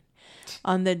 Cocaine.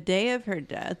 On the day of her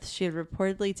death, she had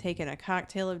reportedly taken a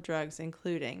cocktail of drugs,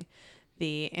 including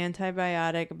the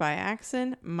antibiotic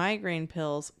Biaxin, migraine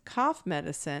pills, cough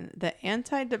medicine, the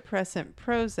antidepressant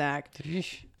Prozac,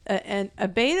 and a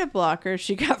beta blocker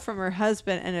she got from her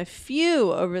husband, and a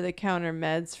few over-the-counter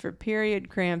meds for period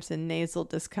cramps and nasal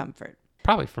discomfort.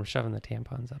 Probably from shoving the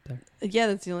tampons up there. Yeah,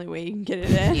 that's the only way you can get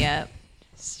it in. Yep.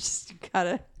 It's just, you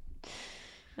gotta...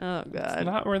 Oh, God. That's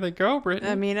not where they go, Brittany.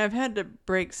 I mean, I've had to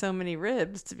break so many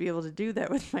ribs to be able to do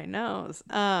that with my nose.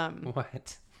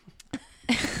 What?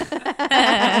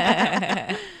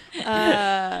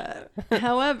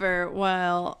 However,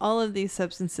 while all of these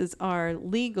substances are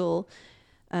legal,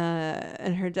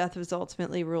 and her death was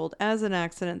ultimately ruled as an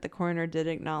accident, the coroner did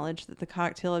acknowledge that the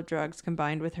cocktail of drugs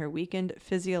combined with her weakened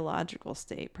physiological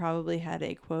state probably had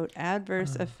a, quote,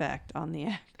 adverse effect on the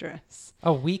actress.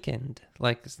 Oh, weakened.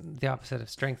 Like the opposite of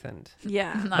strengthened.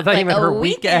 Yeah. I thought you meant a her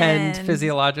weekend weekend.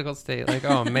 physiological state. Like,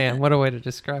 oh man, what a way to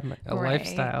describe a Right.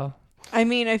 lifestyle. I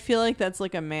mean, I feel like that's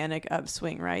like a manic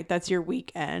upswing, right? That's your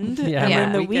weekend. Yeah. And Yeah.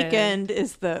 then the Weekend. weekend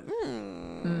is the,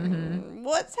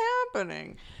 what's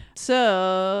happening?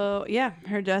 So, yeah,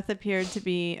 her death appeared to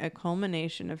be a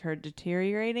culmination of her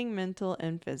deteriorating mental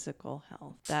and physical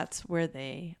health. That's where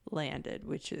they landed,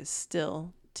 which is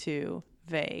still too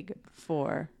vague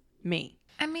for me.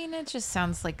 I mean, it just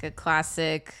sounds like a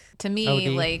classic to me.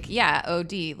 OD. Like, yeah,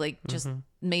 OD. Like, just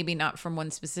maybe not from one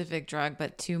specific drug,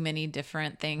 but too many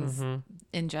different things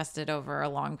ingested over a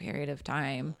long period of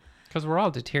time. Because we're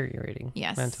all deteriorating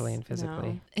Yes. mentally and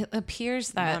physically. It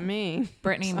appears that Not me.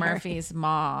 Brittany Sorry. Murphy's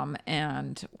mom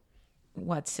and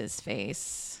what's his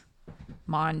face,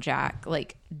 Monjack,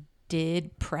 like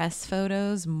did press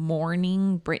photos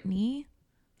mourning Brittany.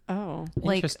 Oh.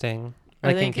 Like, Interesting. Are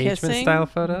Like they engagement kissing? style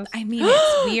photos? I mean,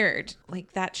 it's weird.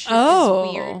 Like that shit Oh.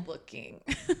 is weird looking.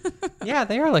 Yeah,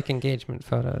 they are like engagement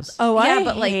photos. Oh, yeah, I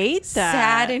but like hate that.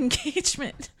 sad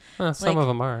engagement. Some like- of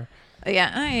them are.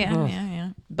 Yeah.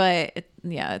 But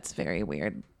it's very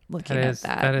weird looking That at is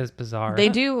that. that is bizarre. They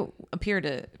do appear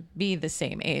to be the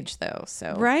same age though.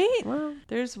 So Right? Well,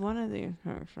 There's one of the...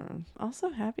 Also,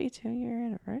 happy 2-year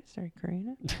anniversary,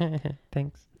 Karina.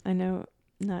 thanks. I know,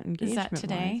 not engagement.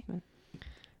 today?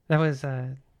 That was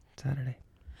Saturday.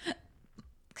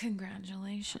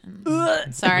 Congratulations.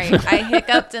 Sorry, I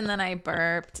hiccuped and then I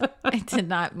burped. I did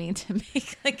not mean to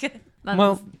make like a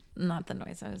not the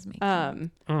noise I was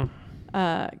making.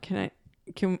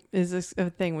 Is this a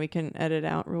thing we can edit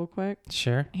out real quick?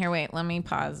 Sure. Here, wait, let me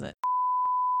pause it.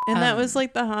 And that was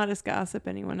like the hottest gossip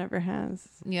anyone ever has.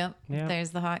 Yep. Yeah. There's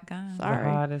the hot guy. Sorry. The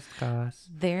hottest goss.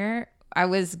 I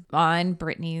was on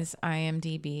Brittany's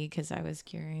IMDb because I was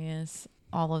curious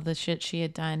all of the shit she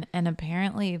had done. And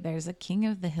apparently there's a King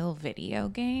of the Hill video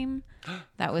game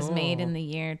that was made in Cool. the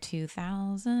year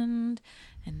 2000.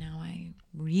 And now I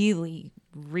really,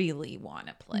 really want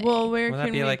to play. Well, where Would can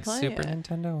that be we like play Super it?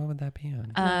 Nintendo? What would that be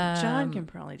on? John can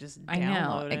probably just I know.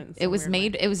 download it. in It some was weird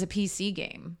made, way. it was a PC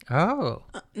game. Oh,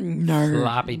 Nerd.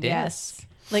 floppy disk. Yes.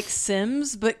 Like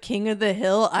Sims, but King of the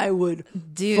Hill, I would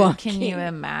Dude, fucking can you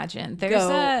imagine? There's go.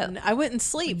 a I wouldn't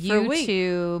sleep for a week.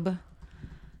 YouTube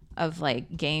of like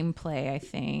gameplay, I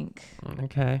think.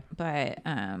 Okay. But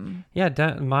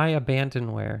Yeah, my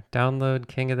abandonware. Download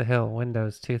King of the Hill,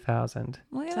 Windows 2000.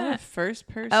 look Is at that a that. first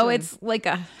person? Oh, it's like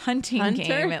a hunting Hunter?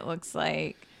 game, it looks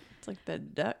like. It's like the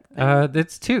duck thing.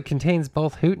 It's two. Contains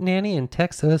both Hootenanny and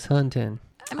Texas hunting.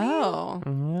 I mean,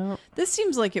 Oh. Yep. This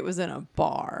seems like it was in a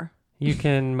bar. You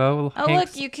can mow oh,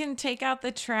 Hank's, look, you can take out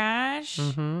the trash.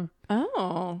 Mhm.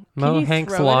 Oh. Can mow you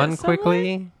Hank's throw it lawn at someone?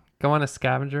 quickly. Go on a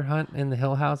scavenger hunt in the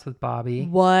Hill House with Bobby.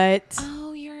 What?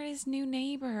 Oh, you're his new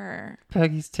neighbor.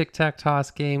 Peggy's tic-tac-toss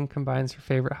game combines her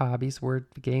favorite hobbies, word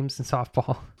games, and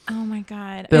softball. Oh my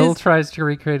God. Bill tries to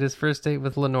recreate his first date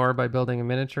with Lenore by building a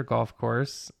miniature golf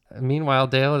course. Meanwhile,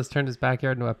 Dale has turned his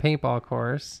backyard into a paintball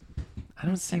course. I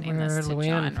don't see Sending where this to Luann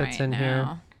John fits right in here.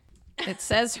 now. It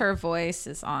says her voice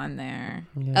is on there.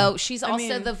 Yeah. Oh, she's also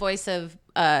mean- the voice of,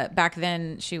 back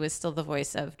then she was still the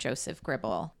voice of Joseph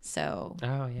Gribble. So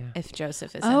Oh, yeah. if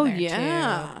Joseph is Oh, in there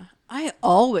yeah. I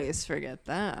always forget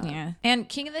that. Yeah. And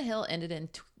King of the Hill ended in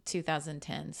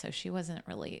 2010, so she wasn't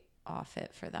really off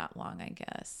it for that long, I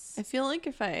guess. I feel like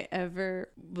if I ever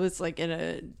was like in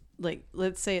a, like,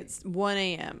 let's say it's 1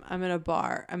 a.m. I'm in a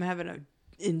bar. I'm having an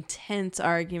intense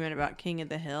argument about King of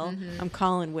the Hill. I'm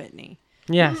calling Whitney.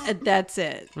 Yes. That's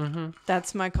it.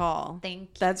 That's my call. Thank you.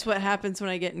 That's what happens when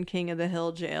I get in King of the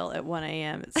Hill jail at 1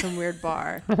 a.m. It's some weird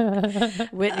bar.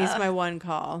 Whitney's my one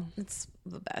call. It's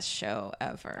the best show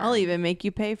ever. I'll even make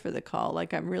you pay for the call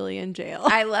like I'm really in jail.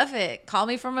 I love it. Call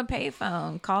me from a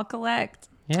payphone. Call collect.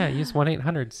 Yeah, use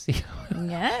 1-800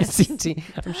 Yes. CT.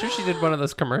 I'm sure she did one of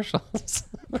those commercials.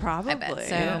 Probably. I bet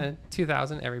so. Yeah,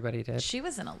 2000, everybody did. She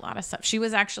was in a lot of stuff. She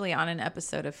was actually on an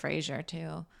episode of Frasier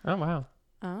too. Oh, wow.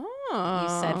 Oh. You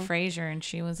said Frasier, and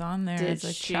she was on there Did as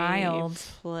a she child.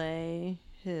 play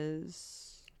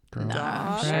his Girl. No,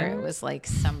 I'm sure it was like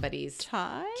somebody's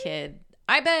Ty? kid.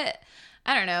 I bet.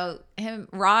 I don't know.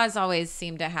 Roz always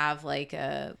seemed to have like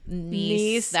a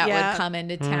niece that yeah. would come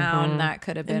into town. That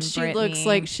could have been And she Brittany. looks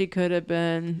like she could have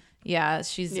been Yeah,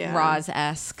 she's Yeah.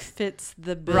 Roz-esque. fits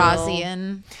the bill.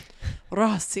 Rozian.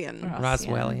 Rossian.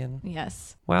 Roswellian.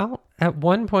 Yes. Well, at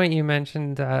one point you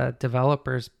mentioned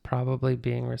developers probably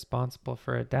being responsible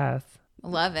for a death.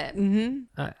 Love it.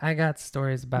 Mm-hmm. I got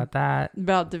stories about that.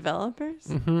 About developers?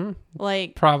 Hmm.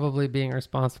 Like, Probably being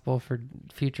responsible for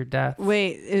future deaths.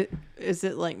 wait, is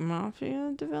it like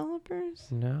mafia developers?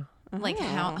 No. Like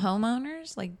Oh.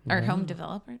 homeowners? Like or No. home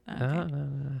developers? Okay.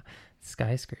 No.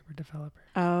 Skyscraper developer.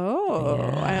 Oh,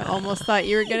 Yeah. I almost thought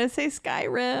you were going to say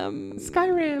Skyrim.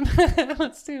 Skyrim.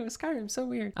 Let's do Skyrim. So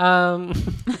weird.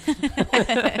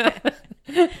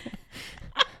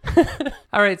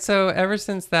 All right. So ever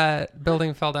since that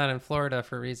building fell down in Florida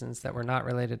for reasons that were not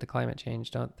related to climate change,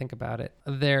 don't think about it.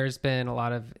 There's been a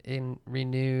lot of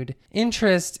renewed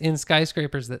interest in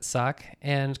skyscrapers that suck.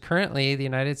 And currently the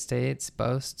United States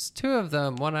boasts 2 of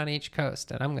them, one on each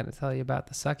coast. And I'm going to tell you about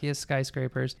the suckiest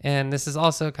skyscrapers. And this is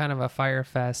also kind of a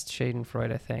Firefest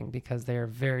Schadenfreude thing because they are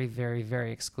very, very,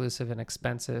 very exclusive and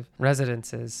expensive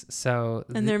residences. So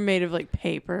And they're made of like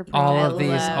paper. all I of these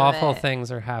love awful it.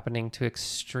 things are happening to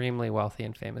extremely wealthy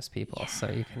and famous people. So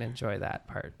you can enjoy that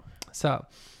part. So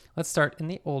let's start in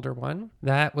the older one.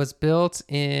 That was built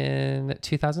in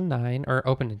 2009 or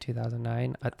opened in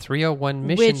 2009 at 301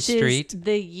 Mission Which Street. is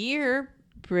the year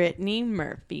Brittany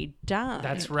Murphy died.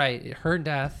 That's right. Her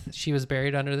death, she was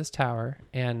buried under this tower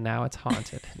and now it's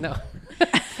haunted. No.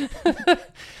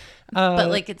 But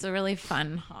like it's a really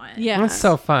fun haunt. Yeah. It's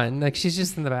so fun. Like she's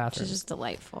just in the bathroom. She's just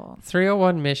delightful.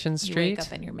 301 Mission You Street wake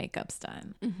up and your makeup's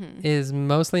done. is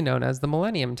mostly known as the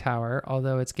Millennium Tower,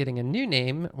 although it's getting a new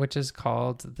name, which is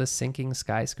called the Sinking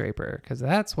Skyscraper, because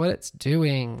that's what it's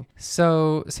doing.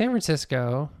 So San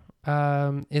Francisco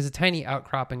is a tiny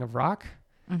outcropping of rock.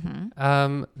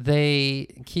 They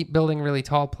keep building really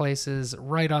tall places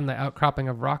right on the outcropping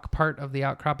of rock part of the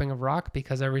outcropping of rock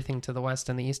because everything to the west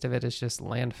and the east of it is just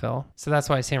landfill. So that's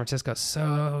why San Francisco is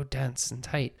so dense and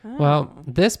tight. Well,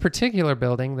 this particular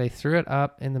building, they threw it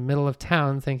up in the middle of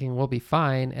town thinking we'll be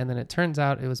fine. And then it turns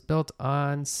out it was built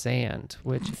on sand,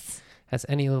 which, as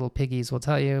any little piggies will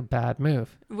tell you, bad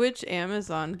move. Which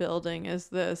Amazon building is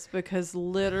this? Because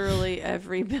literally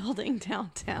every building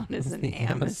downtown is an the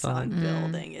Amazon Amazon.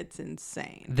 building. It's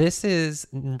insane. This is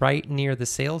right near the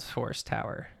Salesforce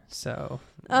Tower. So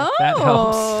if that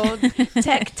helps. Oh,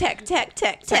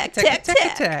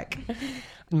 tech.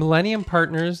 Millennium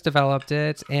Partners developed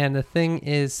it, and the thing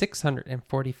is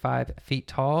 645 feet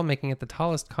tall, making it the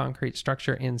tallest concrete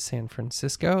structure in San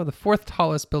Francisco, the 4th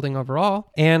tallest building overall,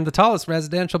 and the tallest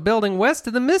residential building west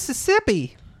of the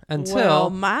Mississippi Well,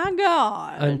 my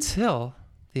God. until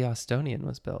the Austonian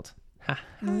was built.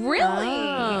 Really?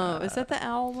 Oh, is that the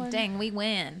owl one? Dang, we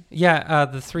win. Yeah,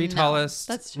 the 3 No, tallest.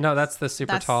 that's that's the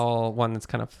super that's- tall one that's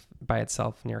kind of by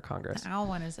itself near Congress. The owl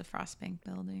one is a Frostbank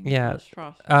building. Yeah.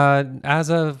 Frost. As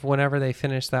of whenever they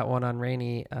finish that one on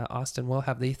Rainy, Austin will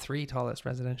have the 3 tallest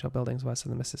residential buildings west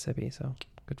of the Mississippi. So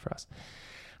good for us.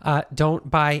 Don't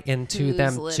buy into Who's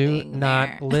them. Do living not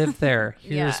there? live there.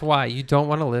 Here's Yeah. why. You don't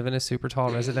want to live in a super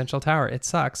tall residential tower. It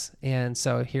sucks. And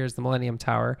so here's the Millennium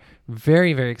Tower.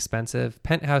 Very, very expensive.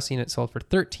 Penthouse unit sold for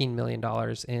 $13 million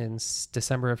in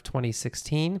December of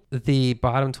 2016. The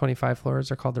bottom 25 floors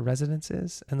are called the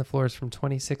residences, and the floors from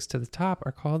 26 to the top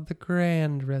are called the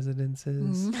grand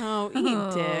residences.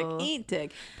 Oh, eat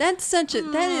dick. That's such a,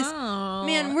 that is,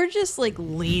 man, we're just like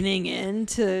leaning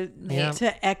into Yeah.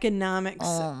 to economics.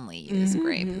 Only use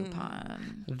Grey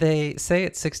Poupon. They say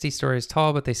it's 60 stories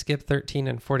tall, but they skip 13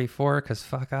 and 44 because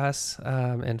fuck us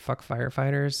and fuck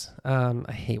firefighters.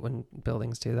 I hate when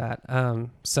buildings do that.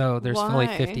 So there's only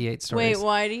Why? 58 stories. Wait,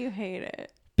 why do you hate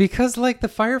it? Because like the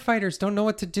firefighters don't know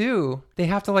what to do. They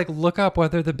have to like look up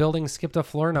whether the building skipped a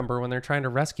floor number when they're trying to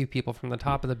rescue people from the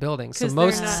top of the building. So 'Cause they're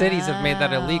most not- cities have made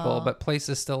that illegal, but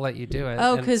places still let you do it.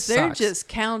 Oh, and it because they're sucks. just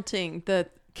counting the.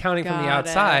 counting from the Got it.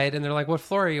 outside, and they're like, "What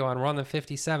floor are you on?" We're on the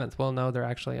 57th. Well, no, they're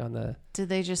actually on the Did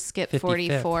they just skip 55th.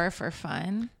 44 for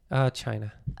fun?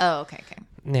 China. Oh, okay.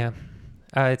 Yeah,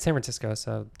 it's San Francisco,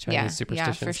 so Chinese Yeah,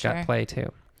 superstitions for got sure. play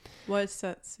too. What's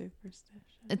that superstition?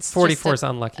 It's 44 is just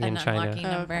unlucky in an China. unlucky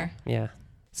number. Yeah.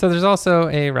 So there's also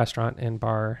a restaurant and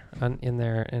bar in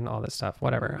there and all this stuff.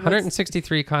 Whatever.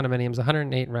 163 condominiums,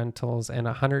 108 rentals, and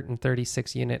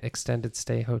 136 unit extended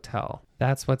stay hotel.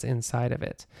 That's what's inside of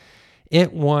it.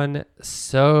 It won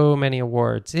so many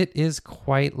awards. It is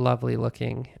quite lovely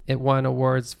looking. It won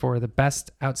awards for the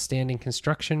best outstanding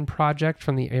construction project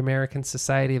from the American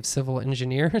Society of Civil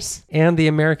Engineers, and the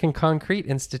American Concrete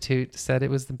Institute said it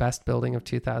was the best building of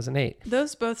 2008.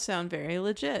 Those both sound very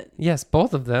legit. Yes,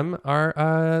 both of them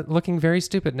are looking very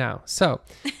stupid now. So,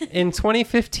 in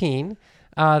 2015,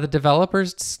 the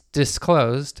developers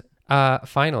disclosed,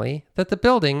 finally, that the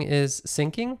building is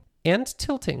sinking and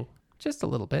tilting just a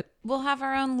little bit. We'll have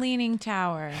our own leaning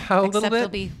tower. How a little except bit? it'll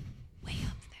be way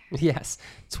up there. Yes,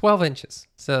 12 inches.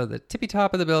 So, the tippy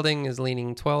top of the building is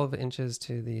leaning 12 inches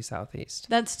to the southeast.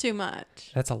 That's too much.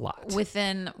 That's a lot.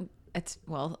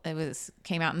 It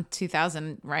came out in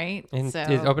 2000, right? And So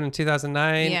it opened in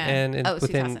 2009, Yeah. and Oh, it was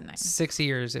within 2009. 6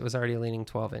 years, it was already leaning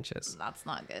 12 inches. that's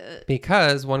not good.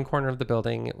 Because one corner of the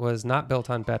building was not built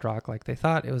on bedrock like they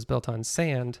thought. It was built on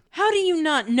sand, How do you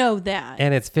not know that?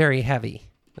 and it's very heavy.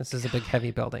 This is a big,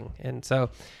 heavy building. And so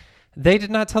they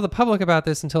did not tell the public about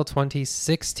this until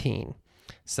 2016.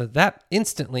 So that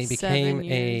instantly became 7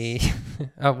 years.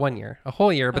 a 1 year, a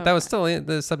whole year, but that was still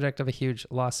the subject of a huge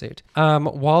lawsuit.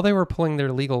 While they were pulling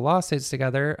their legal lawsuits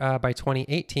together, by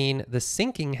 2018, the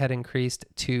sinking had increased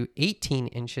to 18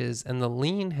 inches and the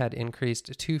lean had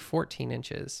increased to 14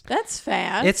 inches. That's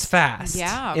fast. It's fast.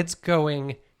 Yeah. It's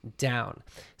going down.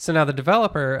 So now the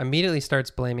developer immediately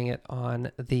starts blaming it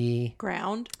on the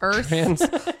ground. Earth.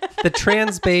 the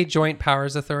Trans Bay Joint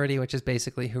Powers Authority, which is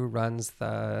basically who runs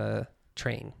the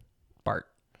train, BART.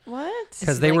 What?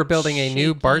 Because Is they it, were like, building a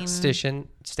new BART shaking?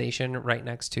 station right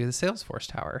next to the Salesforce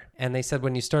Tower. And they said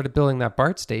when you started building that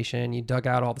BART station, you dug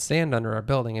out all the sand under our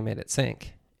building and made it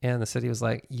sink. And the city was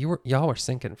like, y'all were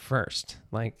sinking first.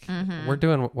 Like, we're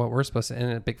doing what we're supposed to.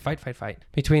 And a big fight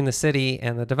between the city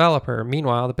and the developer.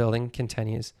 Meanwhile, the building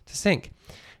continues to sink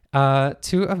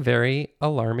to a very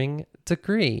alarming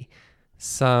degree.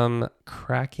 Some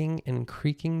cracking and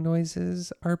creaking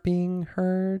noises are being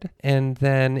heard. And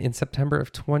then in September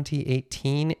of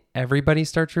 2018, everybody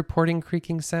starts reporting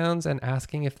creaking sounds and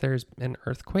asking if there's an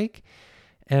earthquake.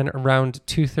 And around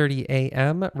 2:30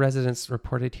 a.m., residents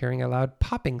reported hearing a loud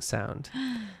popping sound.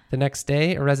 The next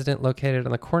day, a resident located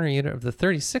on the corner unit of the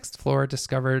 36th floor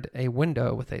discovered a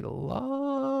window with a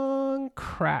long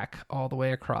crack all the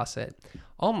way across it,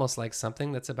 almost like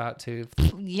something that's about to...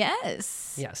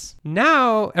 Yes. Yes.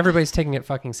 Now, everybody's taking it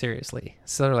fucking seriously.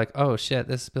 So they're like, oh shit,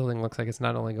 this building looks like it's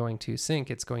not only going to sink,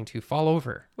 it's going to fall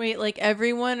over. Wait, like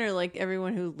everyone or like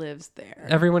everyone who lives there?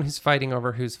 Everyone who's fighting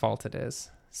over whose fault it is.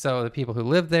 So the people who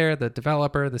live there, the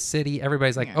developer, the city,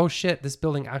 everybody's like, oh shit, this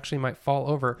building actually might fall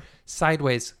over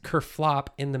sideways, kerflop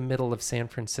in the middle of San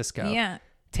Francisco. Yeah.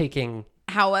 Taking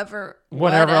However,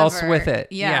 whatever else with it.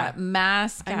 Yeah. Yeah.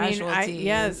 Mass I mean, casualties.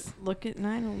 yes, look at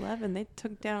 9/11. They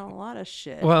took down a lot of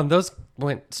shit. well, and those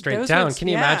went straight Those down. went- Can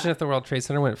you yeah. imagine if the World Trade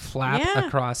Center went flap yeah,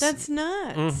 across? that's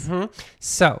nuts.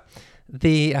 So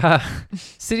the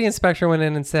city inspector went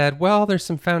in and said, well, there's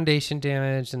some foundation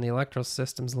damage and the electrical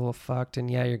system's a little fucked. And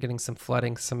yeah, you're getting some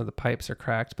flooding. Some of the pipes are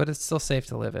cracked, but it's still safe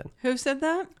to live in. Who said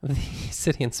that? The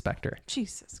city inspector.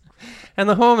 Jesus Christ. And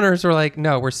the homeowners were like,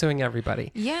 no, we're suing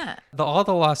everybody. Yeah. All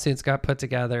the lawsuits got put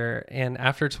together. And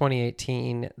after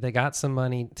 2018, they got some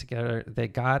money together. They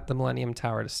got the Millennium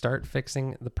Tower to start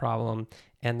fixing the problem.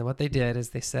 And what they did is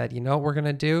they said, you know what we're going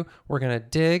to do? We're going to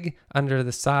dig under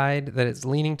the side that it's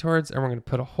leaning towards, and we're going to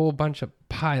put a whole bunch of That is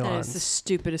the pylons.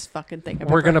 stupidest fucking thing I've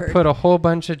We're ever going to heard. put a whole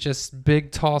bunch of just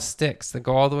big, tall sticks that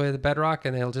go all the way to the bedrock,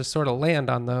 and they'll just sort of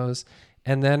land on those.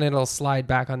 And then it'll slide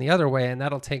back on the other way, and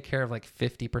that'll take care of like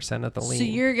 50% of the lean. So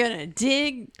you're gonna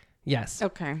dig? Yes.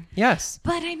 Okay. Yes.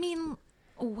 But I mean,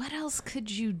 what else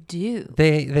could you do?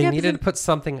 They Yeah, but needed then- to put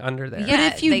something under there. Yeah,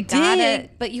 if you they got dig-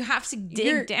 it, but you have to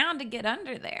you're- dig down to get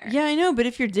under there. Yeah, I know, but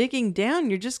if you're digging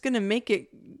down, you're just gonna make it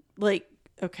like.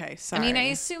 Okay, I sorry. mean, I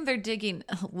assume they're digging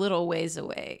a little ways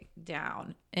away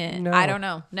down. And No. I don't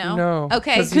know. No. No.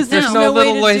 Okay. Because there's no. no no way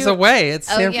little to ways do- away.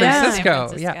 It's Oh, San yeah, Francisco. San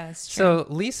Francisco, Yeah. it's true. So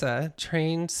Lisa,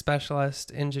 trained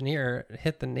specialist engineer,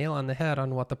 hit the nail on the head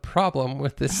on what the problem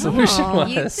with this solution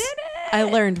was. You did it. I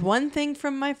learned one thing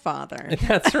from my father.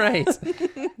 That's right.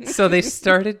 So they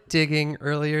started digging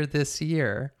earlier this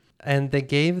year, and they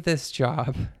gave this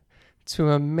job to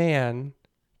a man,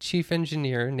 chief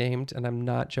engineer named, and I'm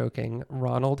not joking,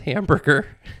 Ronald Hamburger.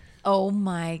 Oh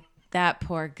my, that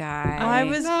poor guy.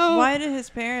 Why did his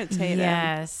parents hate him?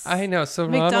 Yes. I know. So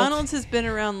Ronald, McDonald's has been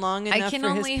around long enough I can for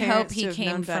only his hope parents he to have known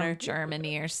came better. from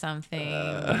Germany or something.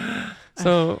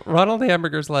 So Ronald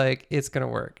Hamburger's like, it's going to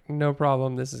work. No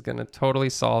problem. This is going to totally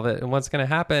solve it. And what's going to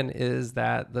happen is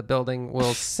that the building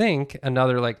will sink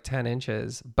another like 10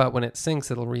 inches. But when it sinks,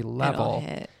 it'll re-level. It'll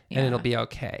hit. And it'll be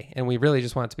okay. And we really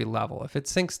just want it to be level. If it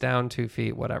sinks down 2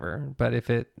 feet, whatever. But if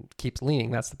it keeps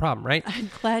leaning, that's the problem, right? I'd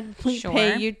gladly Sure.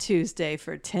 pay you Tuesday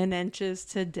for 10 inches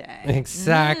today.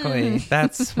 Exactly.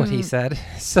 That's what he said.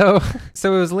 So it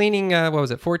was leaning,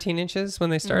 14 inches when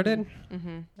they started?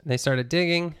 Mm-hmm. They started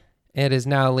digging. It is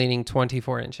now leaning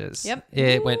 24 inches. Yep.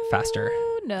 It went faster.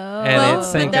 Ooh, no. And Well, it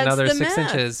sank but that's another the 6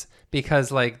 math. inches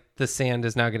because like the sand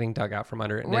is now getting dug out from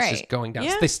under it and it's just Right. going down. So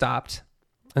Yeah. they stopped.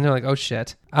 And they're like, oh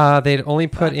shit. They'd only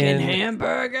put Fucking in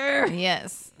hamburger.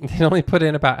 Yes. they only put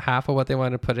in about half of what they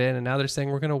wanted to put in, and now they're saying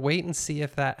we're gonna wait and see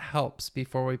if that helps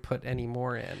before we put any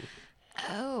more in.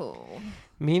 Oh.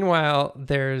 Meanwhile,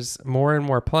 there's more and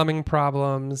more plumbing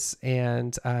problems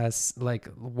and like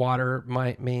water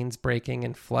mains breaking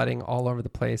and flooding all over the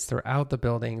place throughout the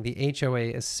building. The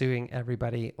HOA is suing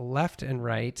everybody left and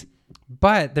right,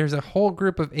 but there's a whole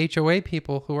group of HOA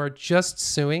people who are just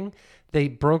suing. They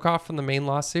broke off from the main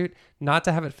lawsuit not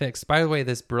to have it fixed. By the way,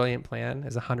 this brilliant plan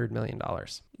is $100 million.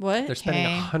 What? They're spending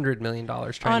Okay. $100 million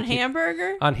trying On to keep,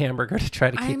 hamburger? on Hamburger to try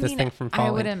to keep this thing from falling.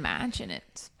 I would imagine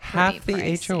it's Half the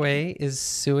pretty pricey. HOA is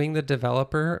suing the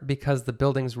developer because the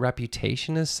building's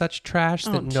reputation is such trash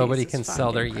that nobody Jesus can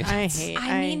sell their fucking units.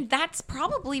 I mean, that's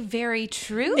probably very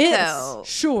true, It's though.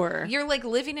 sure. You're like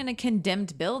living in a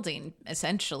condemned building,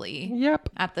 essentially. Yep.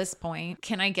 At this point,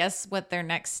 can I guess what their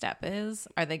next step is?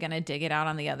 Are they going to dig it out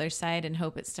on the other side and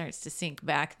hope it starts to sink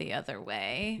back the other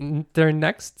way? Their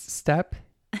next step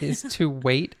is to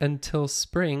wait until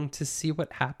spring to see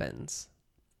what happens.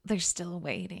 They're still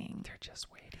waiting. They're just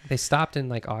waiting. They stopped in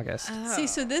like August. See,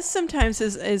 so this sometimes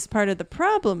is part of the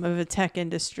problem of a tech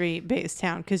industry based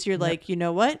town because you're like, you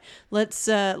know what? Let's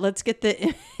get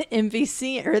the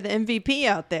MVC or the MVP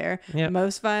out there, Yep.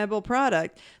 most viable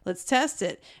product. Let's test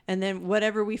it, and then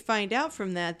whatever we find out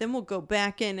from that, then we'll go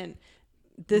back in and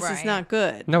this is Right. not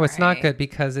good. No, it's not Right. good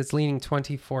because it's leaning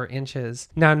 24 inches.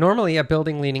 Now, normally a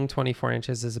building leaning 24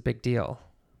 inches is a big deal,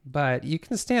 but you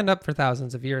can stand up for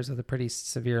thousands of years with a pretty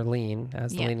severe lean,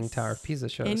 as the Leaning Yes. Tower of Pisa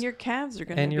shows. And your calves are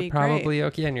going to And be you're probably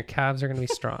okay, and your calves are going to be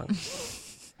strong.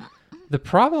 The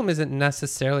problem isn't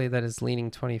necessarily that it's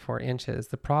leaning 24 inches.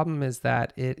 The problem is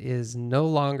that it is no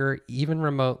longer even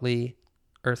remotely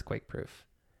earthquake proof.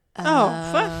 Oh,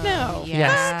 fuck no.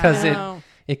 Yes, 'cause No.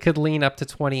 It could lean up to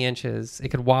 20 inches. It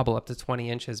could wobble up to 20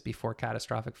 inches before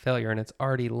catastrophic failure, and it's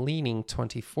already leaning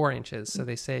 24 inches. So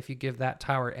they say if you give that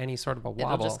tower any sort of a It'll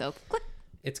wobble, just go click.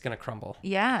 it's going to crumble.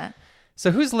 Yeah.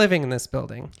 So who's living in this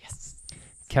building? Yes.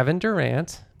 Kevin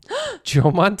Durant,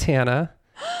 Joe Montana,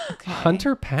 Okay.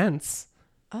 Hunter Pence.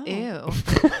 Oh. Ew.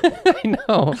 I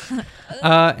know.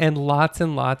 And lots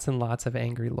of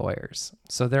angry lawyers.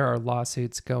 So there are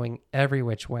lawsuits going every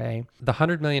which way. The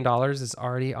 $100 million is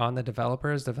already on the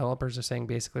developers. Developers are saying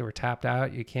basically we're tapped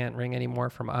out. You can't wring any more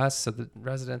from us. So the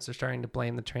residents are starting to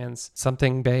blame the Trans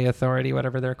something Bay Authority,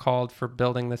 whatever they're called, for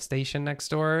building the station next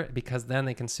door because then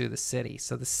they can sue the city.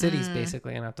 So the city's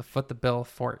basically going to have to foot the bill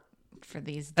for For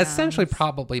these essentially dumbs.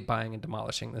 probably buying and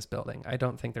demolishing this building. I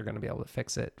don't think they're going to be able to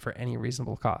fix it for any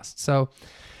reasonable cost. So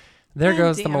there God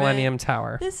goes the damn it. Millennium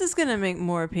Tower. This is going to make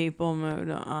more people move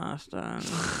to Austin.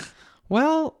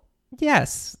 Well,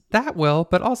 yes, that will,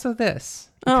 but also this.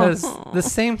 Because the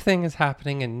same thing is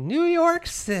happening in New York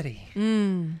City.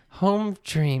 Home of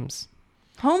dreams.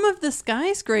 Home of the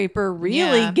skyscraper,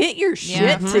 really? Yeah. Get your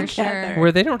Yeah, shit for together. sure.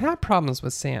 Where they don't have problems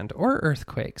with sand or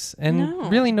earthquakes and No.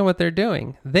 really know what they're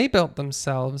doing. They built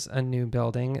themselves a new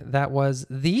building that was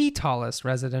the tallest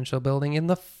residential building in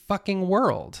the fucking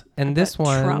world. And this Bet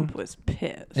one Trump was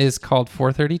pissed. is called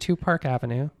 432 Park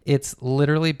Avenue. It's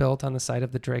literally built on the site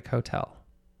of the Drake Hotel.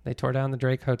 They tore down the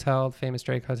Drake Hotel, the famous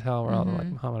Drake Hotel where all the like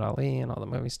Muhammad Ali and all the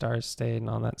movie stars stayed and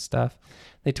all that stuff.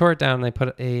 They tore it down and they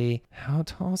put a, how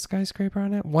tall skyscraper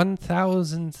on it?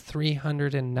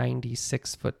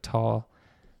 1,396 foot tall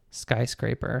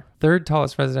skyscraper. Third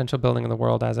tallest residential building in the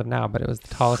world as of now, but it was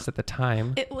the tallest at the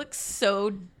time. It looks so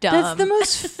dumb. That's the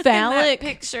most in that phallic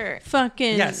picture.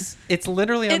 fucking. Yes, it's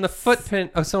literally on the It's-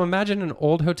 footprint. Oh, so imagine an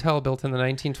old hotel built in the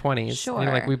 1920s. Sure. And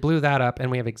you're like, we blew that up and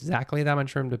we have exactly that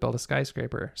much room to build a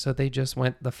skyscraper. So they just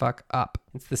went the fuck up.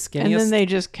 It's the skinniest. And then they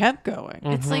just kept going.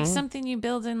 It's like something you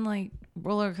build in like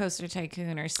Roller Coaster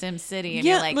Tycoon or Sim City, and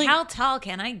Yeah, you're like, like- how tall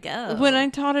can I go? When I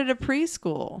taught at a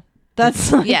preschool,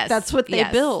 that's like, Yes, that's what they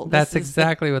yes. build. That's This is the-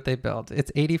 exactly what they built.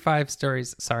 It's 85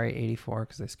 stories. Sorry, 84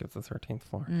 because they skipped the 13th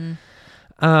floor. Mm.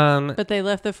 But But they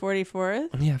left the 44th.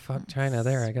 yeah, fuck China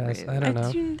there, I guess. I don't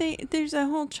know. There's a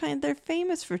whole China. They're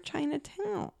famous for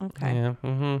Chinatown. Okay.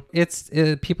 Yeah. It's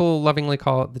people lovingly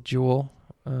call it the Jewel,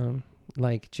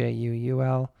 like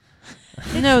Juul.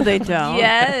 No, they don't.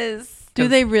 yes. Do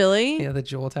they really? Yeah, the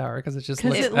Jewel Tower because it just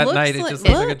 'Cause looks it at looks night. like- It just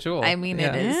looks like a look, jewel. I mean,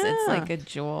 yeah. it is. It's Yeah. like a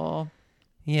jewel.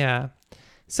 Yeah.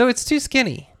 So it's too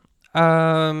skinny.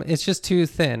 It's just too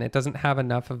thin. It doesn't have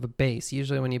enough of a base.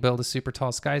 Usually when you build a super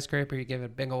tall skyscraper, you give it a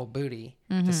big old booty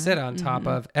to sit on top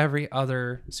of. Every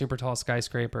other super tall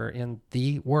skyscraper in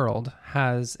the world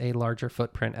has a larger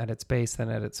footprint at its base than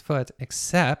at its foot,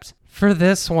 except for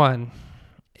this one.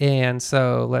 And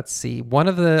so let's see. One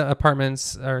of the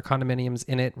apartments or condominiums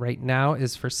in it right now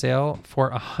is for sale for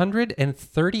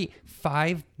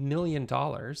 $135 million.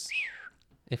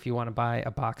 If you want to buy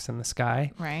a box in the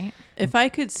sky. Right. If I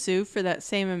could sue for that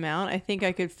same amount, I think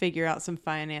I could figure out some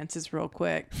finances real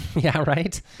quick. Yeah,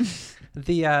 right.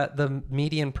 The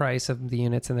median price of the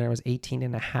units in there was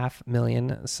 $18.5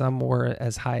 million. Some were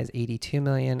as high as $82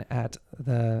 million at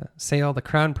the sale. The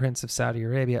Crown Prince of Saudi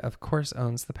Arabia, of course,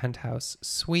 owns the penthouse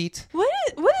suite.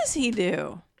 What does he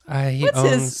do? He What's owns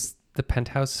his- the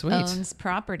penthouse suite. Owns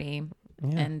property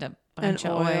Yeah. and a bunch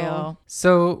And of oil. oil.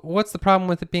 So what's the problem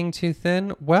with it being too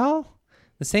thin? Well,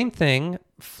 the same thing,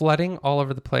 flooding all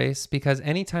over the place because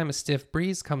anytime a stiff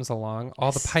breeze comes along,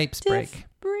 all the pipes break. Stiff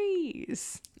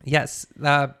breeze. Yes,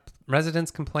 residents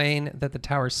complain that the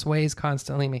tower sways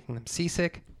constantly, making them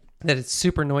seasick, that it's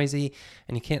super noisy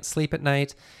and you can't sleep at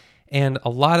night. And a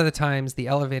lot of the times the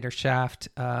elevator shaft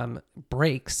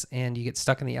breaks and you get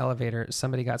stuck in the elevator.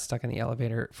 Somebody got stuck in the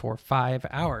elevator for 5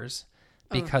 hours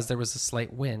because there was a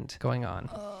slight wind going on.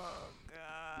 Oh,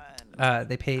 God.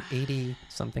 They paid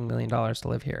 $80-something million to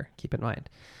live here. Keep in mind.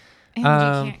 And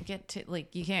you can't get to,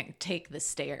 like, you can't take the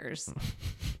stairs.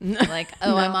 Like,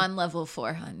 oh, I'm on level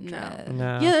 400.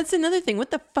 No. Yeah, that's another thing. What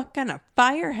the fuck kind of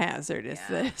fire hazard is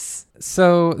this?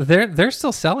 So they're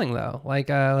still selling though. Like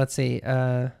let's see,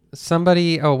 a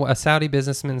Saudi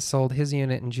businessman sold his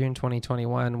unit in June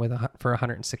 2021 for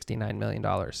 $169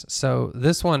 million. So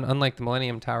this one, unlike the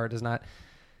Millennium Tower, does not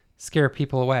scare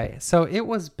people away. So it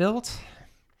was built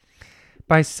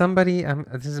by somebody. I'm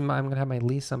gonna have my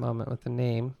Lisa moment with the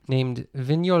name named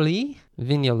Vignoli.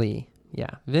 Yeah,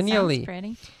 Vignoli. Sounds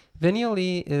pretty.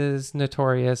 Vignoli is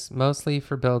notorious mostly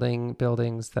for building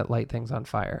buildings that light things on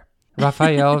fire.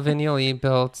 Raphael Vignoli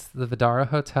built the Vidara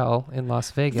Hotel in Las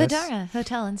Vegas. Vidara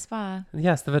Hotel and Spa.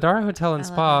 Yes, the Vidara Hotel and I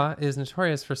love Spa is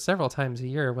notorious for several times a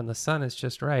year when the sun is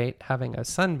just right, having a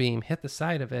sunbeam hit the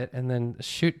side of it and then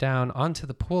shoot down onto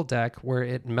the pool deck where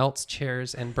it melts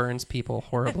chairs and burns people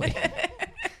horribly.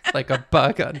 Like a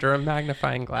bug under a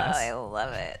magnifying glass. I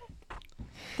love it.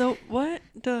 So what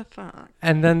the fuck?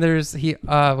 And then he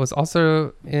was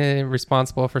also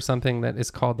responsible for something that is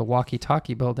called the Walkie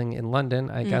Talkie Building in London,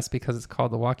 I guess because it's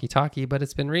called the Walkie Talkie, but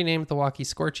it's been renamed the Walkie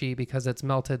Scorchy because it's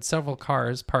melted several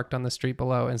cars parked on the street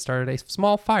below and started a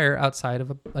small fire outside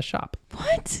of a shop.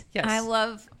 What? Yes. I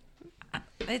love,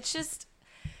 it's just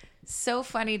so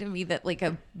funny to me that like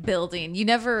a building, you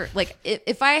never, like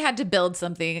if I had to build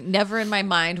something, never in my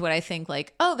mind would I think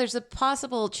like, oh, there's a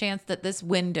possible chance that this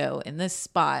window in this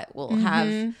spot will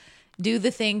have do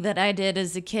the thing that I did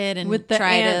as a kid and With the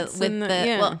try ants to with and the, the-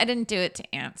 yeah. well, I didn't do it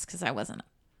to ants because I wasn't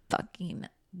a fucking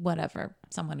whatever,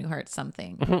 someone who hurts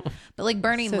something, but like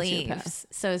burning Sociopath. leaves,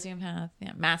 sociopath,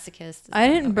 yeah, masochist. is I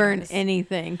what didn't burn it is.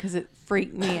 anything because it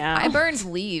freaked me out. I burned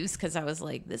leaves because I was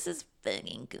like, this is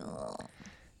fucking cool.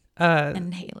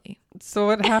 And Haley. So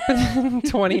what happened in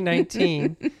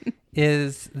 2019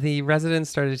 is the residents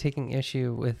started taking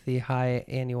issue with the high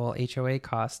annual HOA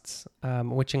costs,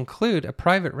 which include a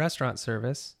private restaurant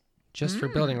service just for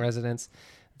building residents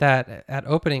that at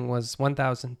opening was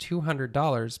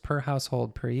 $1,200 per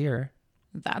household per year.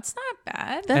 That's not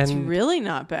bad. That's and really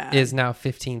not bad. Is now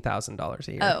 $15,000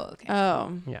 a year. Oh, okay.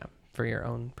 Oh. Yeah. for your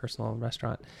own personal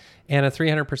restaurant, and a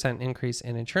 300% increase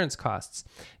in insurance costs.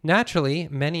 Naturally,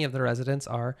 many of the residents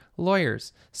are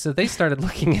lawyers, so they started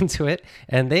looking into it,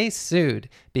 and they sued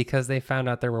because they found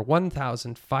out there were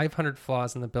 1,500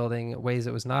 flaws in the building, ways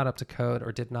it was not up to code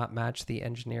or did not match the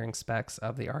engineering specs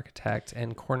of the architect,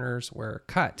 and corners were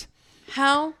cut.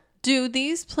 How do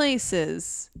these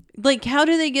places, like, how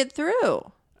do they get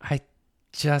through?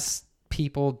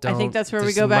 People don't. I think that's where we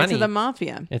there's go back to money. the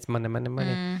mafia. It's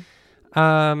money.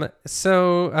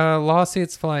 So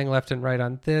lawsuits flying left and right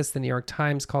on this. The New York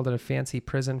Times called it a fancy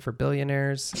prison for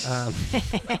billionaires.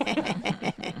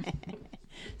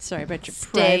 Sorry about your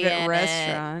Stay private in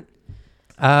restaurant.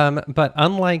 But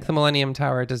unlike the Millennium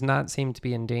Tower, it does not seem to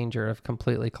be in danger of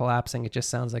completely collapsing. It just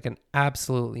sounds like an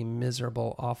absolutely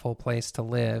miserable, awful place to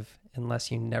live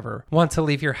unless you never want to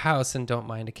leave your house and don't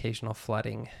mind occasional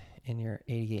flooding in your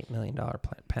 $88 million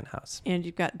penthouse. And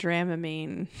you've got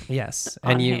Dramamine. Yes.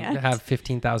 On And you hand. have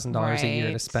 $15,000 a year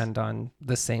to Right. spend on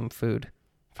the same food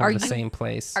from Are the you- same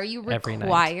place. Are you every night.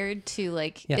 required to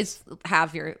like Yes.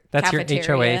 have your That's your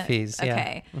cafeteria? HOA fees, yeah.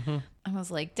 Okay. I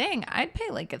was like, dang, I'd pay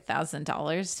like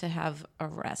 $1,000 to have a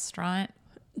restaurant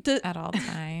at all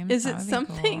times. Is That it would be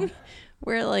something cool.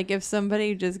 where, like, if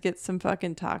somebody just gets some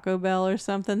fucking Taco Bell or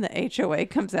something, the HOA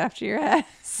comes after your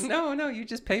ass? No, you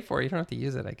just pay for it. You don't have to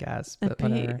use it, I guess. But pay-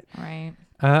 whatever. Right.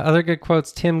 Other good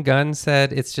quotes. Tim Gunn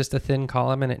said, "It's just a thin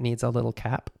column and it needs a little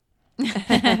cap." Does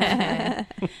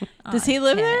he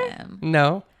live there? Tim.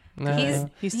 No.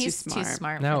 He's too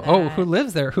smart. No. for Oh, that. who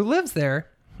lives there? Who lives there?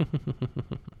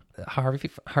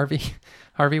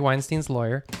 Harvey Weinstein's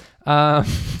lawyer.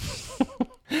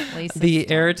 Lisa The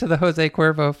Stone. heir to the Jose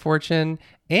Cuervo fortune,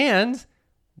 and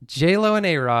J-Lo and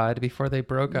A-Rod before they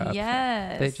broke up.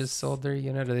 Yes. They just sold their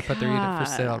unit, or they put their unit for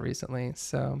God. sale recently.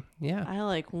 So, yeah. I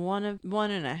like one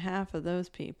and a half of those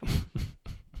people.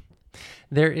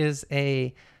 There is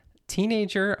a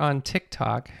teenager on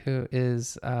TikTok who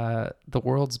is the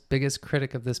world's biggest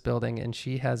critic of this building, and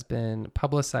she has been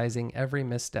publicizing every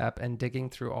misstep and digging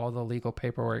through all the legal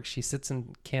paperwork. She sits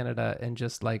in Canada and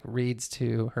just like reads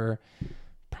to her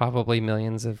probably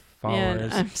millions of Man,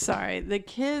 followers. I'm sorry. The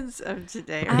kids of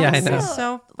today I are Yeah, I know.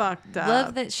 so fucked up.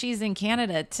 Love that she's in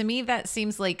Canada. To me, that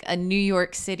seems like a New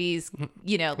York City's,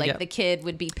 like Yeah. the kid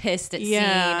would be pissed at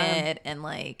Yeah. seeing it and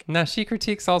like, Now, she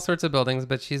critiques all sorts of buildings,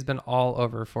 but she's been all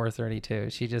over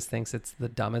 432. She just thinks it's the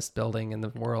dumbest building in the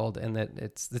world, and that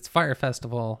it's Fire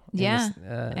Festival. Yeah.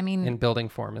 I mean, in building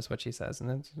form is what she says, and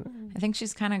that's I think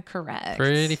she's kind of correct.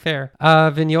 pretty fair.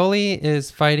 Vignoli is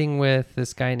fighting with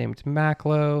this guy named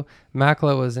Maclo.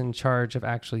 Maclo was in charge of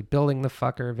actually building the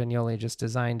fucker. Vignoli just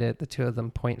designed it. The two of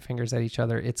them point fingers at each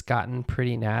other. It's gotten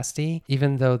pretty nasty,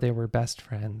 even though they were best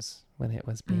friends when it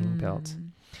was being built.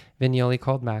 Vignoli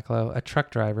called Maclo a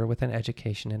truck driver with an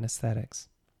education in aesthetics.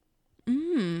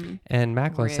 And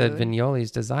Maclo said Rude.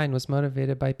 Vignoli's design was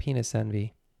motivated by penis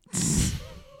envy.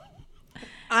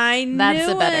 I knew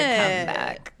That's a better it.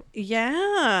 comeback.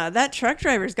 Yeah, that truck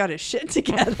driver's got his shit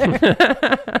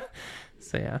together.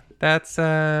 So yeah, that's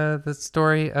the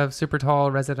story of super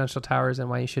tall residential towers and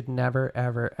why you should never,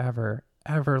 ever, ever,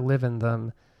 ever live in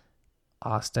them.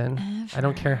 Austin, I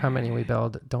don't care how many we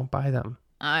build. Don't buy them.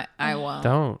 I won't.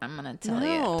 Don't. I'm going to tell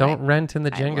No. you. Don't rent in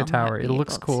the I will Jenga not tower. It be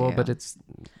looks able cool, to. but it's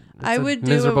I a would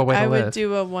miserable way to live. would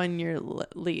do a 1-year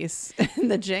lease in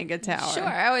the Jenga tower. Sure.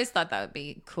 I always thought that would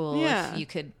be cool Yeah. if you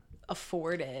could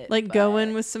afford it. Like go but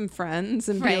in with some friends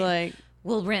and be Right. like,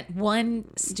 We'll rent one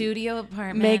studio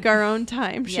apartment. make our own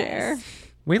timeshare. Yes.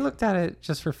 We looked at it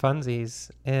just for funsies,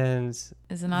 and Is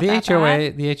it not the that HOA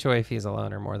bad? the HOA fees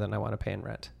alone are more than I want to pay in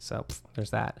rent. So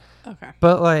there's that. Okay.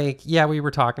 But like, yeah, we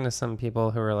were talking to some people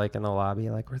who were like in the lobby,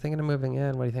 like, we're thinking of moving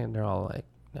in. What do you think? And they're all like,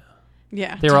 no.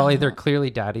 Yeah. They were all either clearly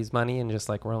daddy's money and just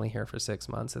like, we're only here for 6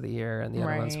 months of the year, and the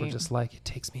other ones were Right. just like, it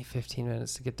takes me 15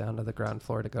 minutes to get down to the ground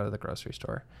floor to go to the grocery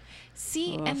store.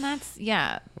 See, Oof. and that's,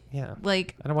 yeah. Yeah,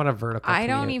 Like, I don't want a vertical. I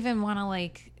don't commute. even want to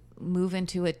like move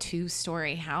into a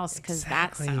 2-story house because that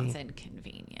Exactly. sounds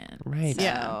inconvenient. Right. So,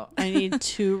 Yeah. I need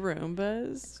 2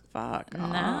 Roombas. Fuck.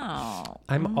 off. no.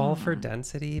 I'm all for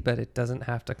density, but it doesn't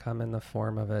have to come in the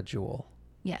form of a jewel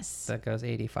Yes. that goes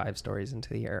 85 stories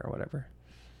into the air or whatever.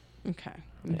 Okay.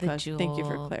 The Thank you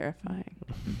for jewel. clarifying.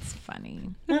 It's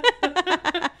funny.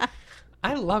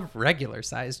 I love regular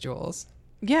size jewels.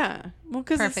 Yeah. Well,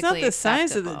 because it's not Perfectly the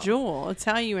size of the acceptable. jewel. It's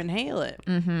how you inhale it.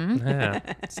 Mm-hmm. Yeah,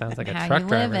 sounds like a How truck you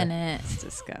driver. live in it. It's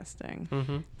disgusting.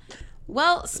 Mm-hmm.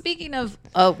 Well, speaking of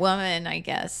a woman, I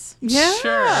guess.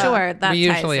 Yeah. Sure, that We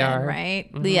ties usually in, are.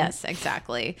 right? Mhm. Yes,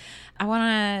 exactly. I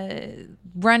want to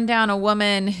run down a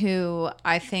woman who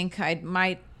I think I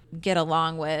might get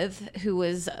along with, who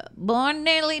was born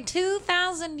nearly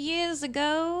 2,000 years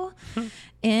ago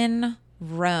in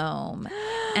Rome.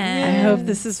 And I hope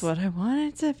this is what I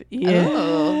wanted to be. Yeah.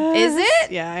 Oh, is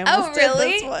it? Yeah, I Oh, almost did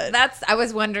really? this one. I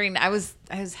was wondering. I was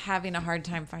having a hard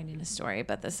time finding a story,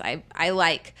 but this I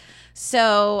like.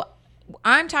 So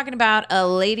I'm talking about a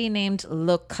lady named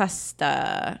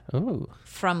Locusta Ooh.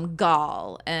 from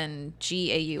Gaul, and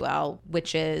Gaul,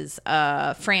 which is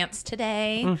France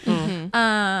today.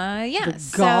 Yeah,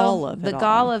 The Gaul of it the all.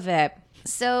 Gaul of it.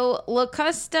 So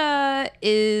Locusta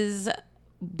is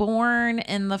born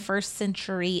in the 1st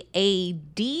century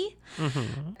AD.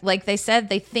 Like they said,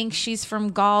 they think she's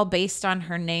from Gaul based on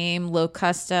her name,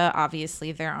 Locusta.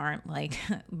 Obviously, there aren't like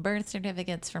birth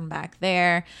certificates from back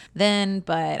there then,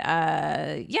 but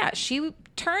yeah, she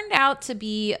turned out to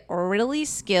be really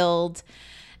skilled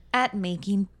at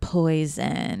making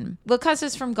poison.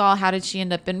 Locusta's from Gaul. How did she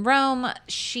end up in Rome?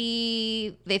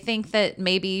 They think that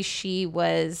maybe she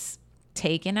was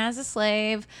taken as a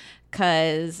slave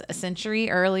because a century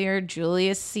earlier,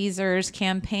 Julius Caesar's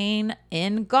campaign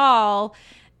in Gaul,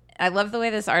 I love the way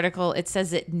this article, it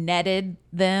says it netted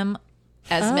them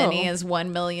as many as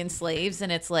 1 million slaves, and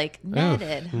it's like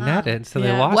netted, huh? Netted, so they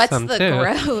Yeah. lost What's some the too.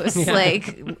 gross?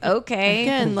 Like, okay.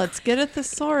 Again, let's get a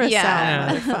thesaurus Yeah.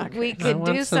 out, motherfucker. We could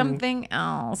want do some- something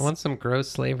else. I want some gross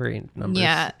slavery numbers.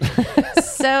 Yeah.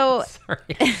 So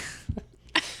Sorry.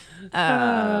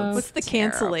 What's the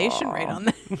cancellation rate on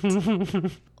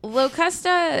that?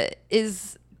 Locusta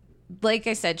is, like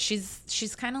I said,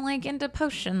 she's kind of like into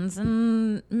potions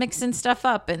and mixing stuff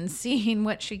up and seeing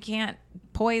what she can't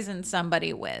poison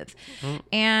somebody with.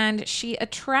 And she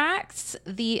attracts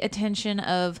the attention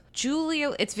of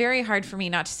Julio. It's very hard for me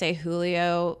not to say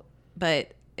Julio,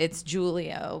 but it's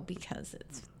Julio because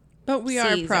it's But we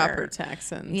are Caesar. proper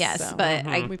Texans. yes, so but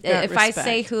we've got if I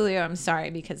say respect. Julio, I'm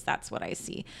sorry because that's what I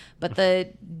see. But the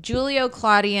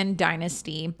Julio-Claudian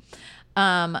dynasty,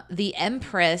 the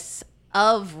Empress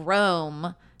of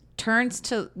Rome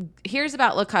hears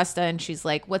about Locusta and she's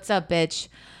like, "What's up, bitch?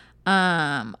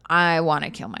 I want to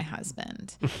kill my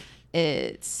husband."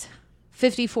 It's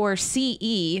 54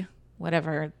 CE,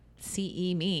 whatever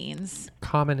CE means.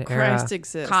 Common era. Christ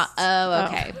exists.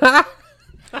 Okay.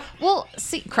 Well,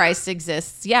 see, Christ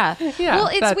exists. Yeah. Yeah, Well,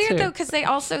 it's that weird too. though because they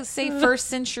also say 1st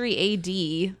century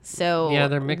AD. So Yeah,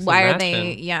 they're mixing why are and they?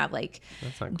 matching. Yeah, like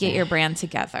That's not get cool. your brand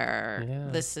together. Yeah.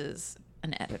 This is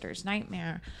an editor's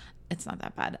nightmare. It's not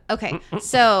that bad. Okay,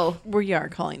 so We are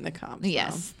calling the cops.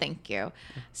 yes, thank you.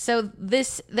 So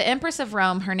the Empress of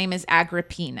Rome, her name is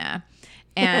Agrippina,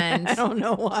 and I don't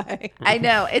know why. I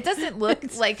know it doesn't look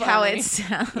like how funny. it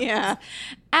sounds. Yeah.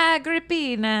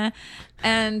 Agrippina.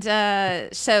 And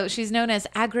so she's known as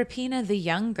Agrippina the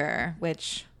Younger,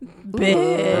 which Bitch.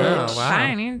 Oh, wow.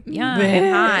 shiny, young,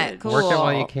 and hot, cool. Work it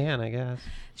while you can, I guess.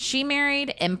 She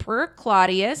married Emperor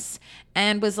Claudius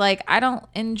and was like, I don't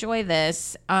enjoy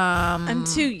this. I'm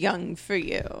too young for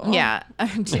you. Yeah,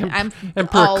 I'm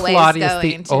Emperor always Claudius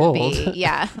the going to Old. be.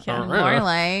 Yeah, Yeah. more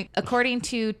like. According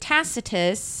to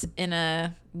Tacitus, in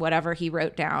a whatever he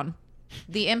wrote down,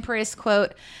 the empress,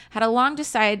 quote, had long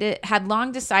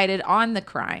decided on the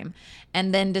crime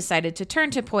and then decided to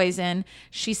turn to poison.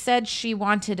 She said she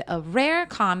wanted a rare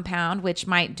compound which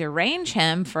might derange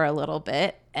him for a little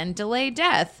bit and delay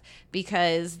death,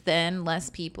 because then less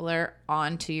people are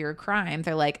on to your crime.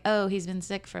 They're like, oh, he's been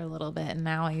sick for a little bit and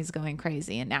now he's going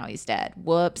crazy and now he's dead.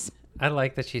 Whoops. I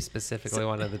like that she specifically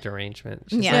wanted the derangement.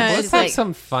 She's Yeah, like, she's let's have like,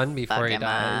 some fun before fuck he him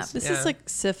dies. up. This Yeah. is like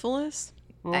syphilis.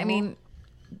 I mean,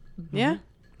 Yeah.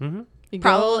 Mm-hmm. You go-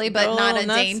 probably, go but a not little a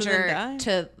nuts and then danger die.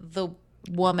 to the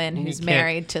woman who's can't-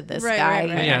 married to this Right, guy. right, right.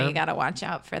 You know, Yeah. you got to watch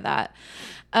out for that.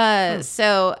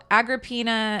 So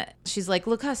Agrippina, she's like,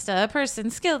 Locusta, a person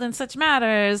skilled in such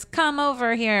matters, come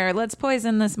over here. Let's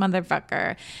poison this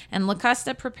motherfucker. And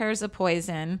Locusta prepares a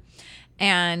poison,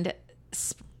 and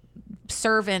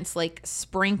servants like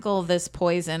sprinkle this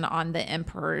poison on the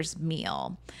emperor's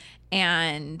meal.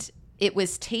 And it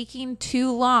was taking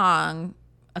too long,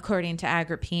 according to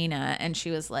Agrippina, and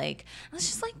she was like, let's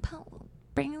just like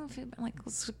bring the food, like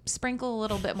sprinkle a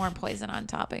little bit more poison on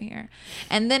top of here.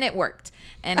 And then it worked,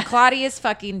 and Claudius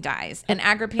fucking dies, and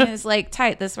Agrippina is like,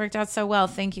 tight, this worked out so well,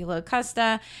 thank you,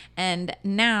 Locusta. And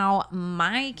now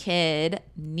my kid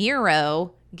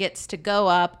Nero gets to go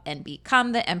up and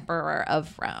become the emperor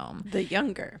of Rome. The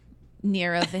younger.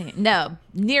 Nero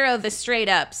the straight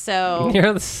up. So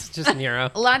Nero, this is just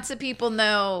Nero. lots of people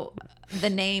know the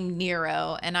name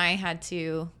Nero, and I had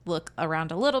to look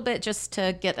around a little bit just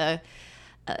to get a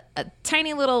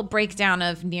tiny little breakdown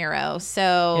of Nero.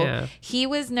 So Yeah. he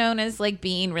was known as like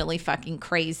being really fucking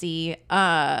crazy.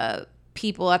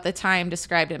 people at the time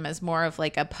described him as more of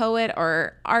like a poet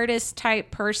or artist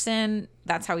type person.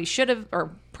 That's how he should have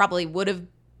or probably would have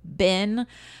been,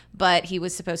 but he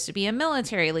was supposed to be a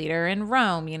military leader in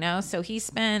Rome, you know? So he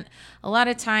spent a lot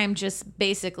of time just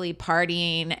basically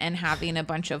partying and having a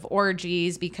bunch of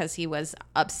orgies because he was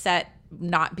upset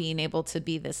not being able to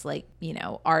be this like, you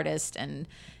know, artist and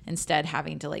instead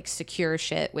having to like secure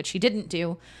shit, which he didn't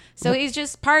do. So he's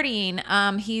just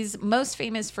partying. He's most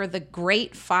famous for the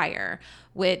Great Fire,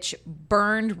 which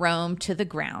burned Rome to the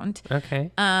ground.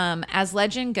 Okay. As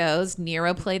legend goes,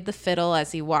 Nero played the fiddle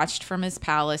as he watched from his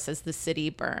palace as the city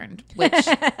burned, which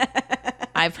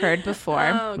I've heard before.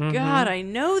 Oh, God, I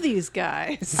know these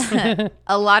guys.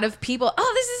 A lot of people,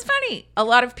 this is funny. A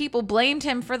lot of people blamed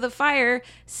him for the fire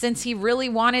since he really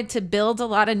wanted to build a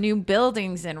lot of new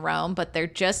buildings in Rome, but there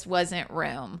just wasn't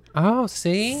room. Oh,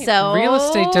 see? So- Real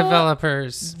estate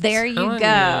developers. There you Telling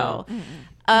go.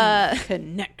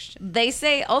 Connection. They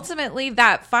say ultimately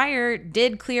that fire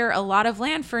did clear a lot of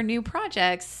land for new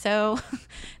projects. So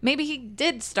maybe he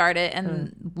did start it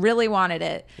and really wanted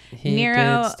it. He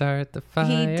Nero, did start the fire.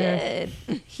 he did.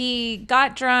 He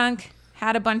got drunk,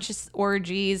 had a bunch of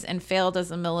orgies, and failed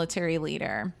as a military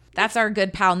leader. That's our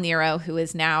good pal Nero, who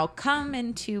is now come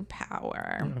into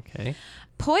power. Okay.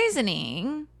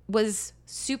 Poisoning was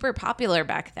super popular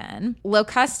back then.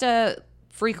 Locusta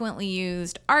frequently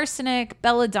used arsenic,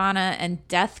 belladonna, and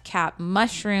death cap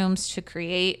mushrooms to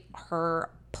create her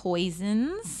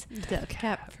poisons. Death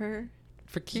cap for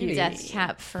For cuties. Death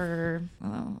cap for,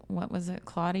 what was it,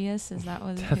 Claudius? Is that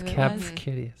what Death who it cap was? for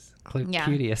Cutius. Yeah.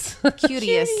 Cutius.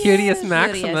 Cutius. Cutius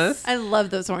Maximus. I love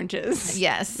those oranges.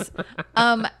 Yes.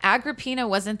 Agrippina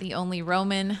wasn't the only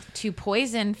Roman to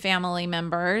poison family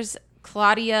members.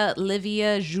 Claudia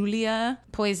Livia Julia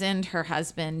poisoned her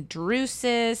husband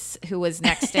Drusus, who was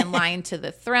next in line to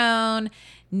the throne.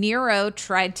 Nero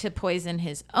tried to poison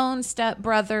his own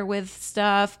stepbrother with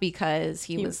stuff because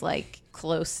he was like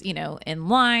close, you know, in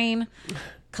line.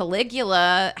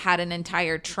 Caligula had an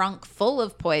entire trunk full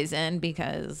of poison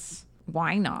because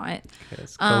why not?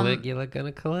 Because Caligula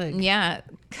gonna Calig. Yeah,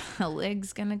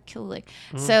 Calig's gonna Calig.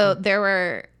 So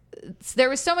there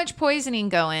was so much poisoning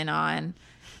going on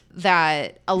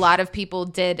that a lot of people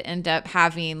did end up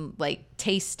having like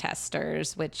taste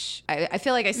testers, which I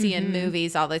feel like I see in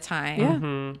movies all the time.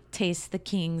 Yeah. Taste the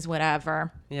kings,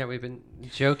 whatever. Yeah, we've been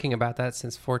joking about that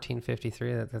since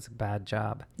 1453. That's a bad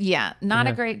job. Yeah, not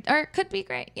a Yeah. great, or it could be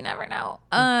great. You never know.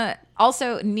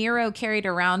 Also, Nero carried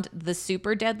around the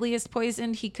super deadliest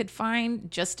poison he could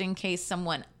find just in case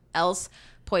someone else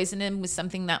poisoned him with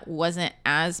something that wasn't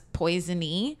as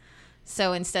poisony.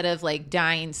 So instead of like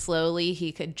dying slowly,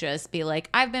 he could just be like,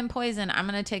 I've been poisoned. I'm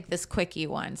going to take this quickie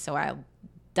one. So I'll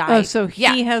die. Oh, so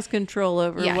he has control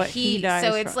over what he dies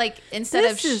So it's from. like, instead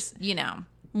This of, is you know,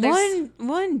 there's-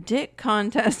 one dick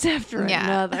contest after Yeah.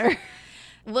 another.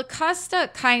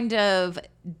 Locusta kind of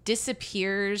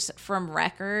disappears from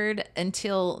record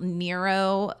until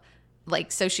Nero,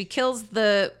 like, so she kills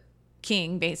the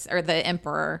king or the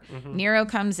emperor. Nero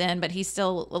comes in, but he's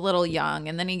still a little young,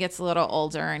 and then he gets a little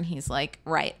older and he's like,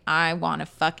 right, I want to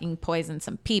fucking poison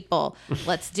some people.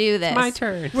 Let's do this. My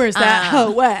turn. Where's that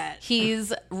hoe at?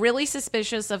 He's really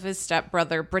suspicious of his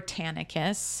stepbrother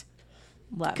Britannicus.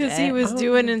 Love Because it. he was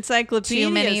doing encyclopedias.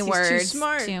 Too many He's words. Too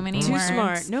smart. Too many Too words.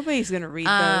 smart. Nobody's gonna read those.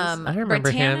 I remember him.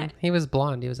 Britannic- He was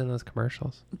blonde. He was in those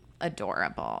commercials.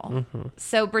 Adorable.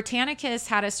 So Britannicus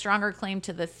had a stronger claim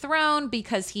to the throne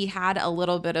because he had a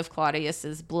little bit of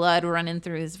Claudius's blood running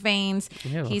through his veins.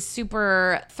 Ew. He's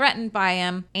super threatened by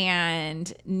him,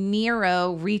 and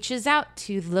Nero reaches out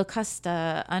to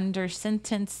Locusta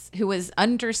who was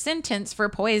under sentence for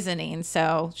poisoning,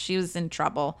 so she was in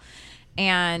trouble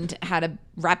and had a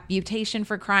reputation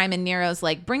for crime. And Nero's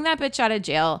like, bring that bitch out of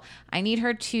jail. I need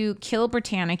her to kill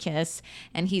Britannicus.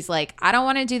 And he's like, I don't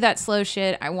want to do that slow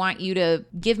shit. I want you to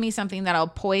give me something that'll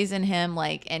poison him,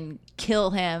 like, and kill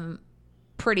him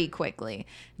pretty quickly.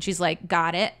 And she's like,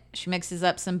 got it. She mixes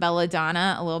up some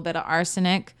belladonna, a little bit of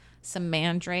arsenic, some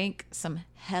mandrake, some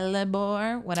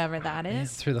hellebore, whatever that Yeah,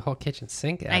 is. threw the whole kitchen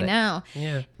sink at I it. know.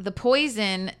 Yeah. The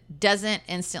poison doesn't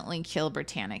instantly kill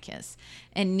Britannicus,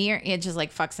 and it just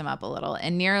like fucks him up a little.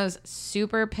 And Nero's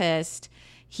super pissed.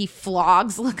 He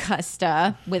flogs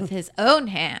Locusta with his own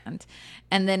hand,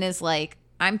 and then is like,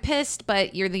 I'm pissed,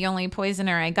 but you're the only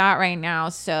poisoner I got right now,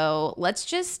 so let's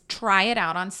just try it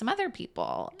out on some other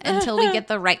people until we get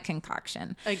the right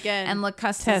concoction. Again, And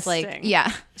Locusta's like, testing.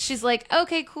 yeah. She's like,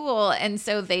 okay, cool. And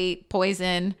so they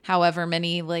poison however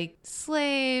many like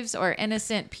slaves or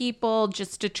innocent people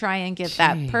just to try and get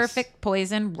that Jeez. perfect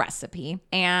poison recipe.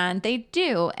 And they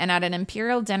do. And at an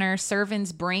imperial dinner,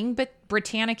 servants bring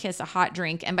Britannicus a hot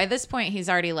drink. And by this point, he's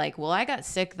already like, well, I got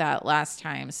sick that last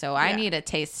time, so I need a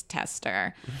taste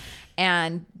tester.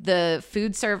 And the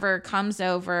food server comes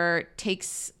over,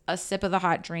 takes a sip of the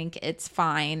hot drink. It's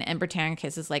fine. And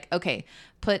Britannicus is like, okay,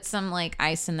 put some like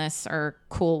ice in this or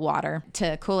cool water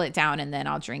to cool it down, and then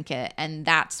I'll drink it. And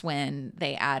that's when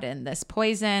they add in this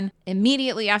poison.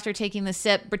 Immediately after taking the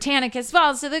sip, Britannicus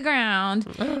falls to the ground.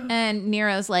 And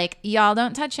Nero's like, y'all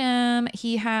don't touch him.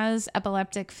 He has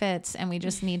epileptic fits, and we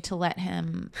just need to let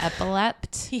him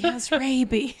epilept. He has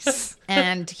rabies.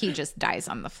 And he just dies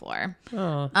on the floor.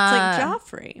 Oh, It's like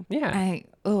Joffrey. yeah.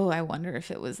 I wonder if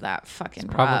it was that fucking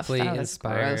Probably rough. That was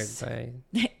inspired gross. by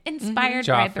Inspired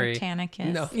by Joffrey.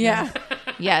 Britannicus. No. Yeah.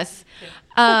 Yes.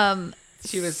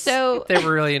 She was. So They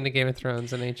were really into Game of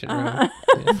Thrones in ancient Rome.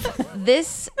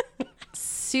 this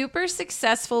super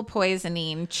successful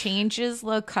poisoning changes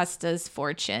Locusta's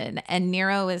fortune, and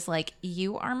Nero is like,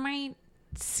 you are my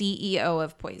CEO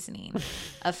of poisoning,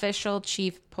 official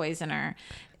chief poisoner.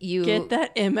 You Get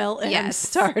that MLM Yes.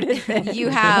 started. man. You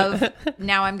have,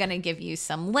 now I'm going to give you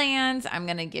some lands. I'm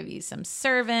going to give you some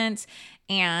servants.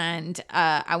 And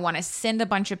I want to send a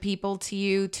bunch of people to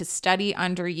you to study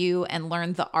under you and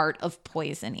learn the art of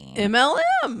poisoning.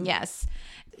 MLM. Yes.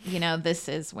 You know, this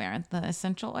is where the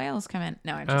essential oils come in.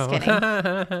 No, I'm just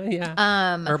kidding. Yeah.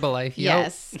 Herbalife.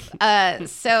 Yes.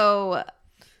 So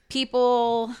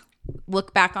people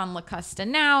look back on Locusta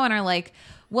now and are like,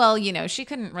 well, you know, she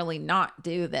couldn't really not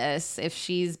do this if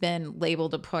she's been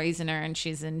labeled a poisoner and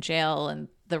she's in jail and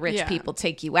the rich Yeah. people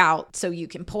take you out so you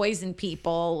can poison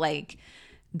people. Like,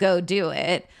 go do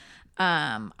it.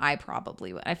 I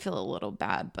probably would. I feel a little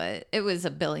bad, but it was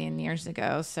a billion years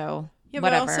ago. So Yeah,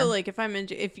 whatever. but also like if I'm in,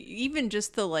 if even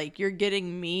just the like you're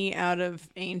getting me out of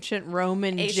ancient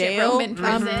Roman jail. Roman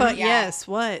prison, But yeah. yes,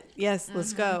 what? Yes,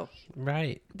 let's go.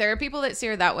 Right. There are people that see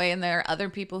her that way, and there are other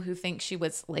people who think she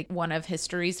was like one of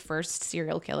history's first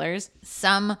serial killers.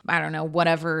 Some, I don't know,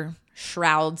 whatever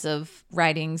shrouds of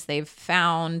writings they've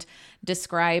found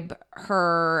describe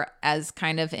her as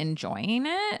kind of enjoying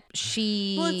it.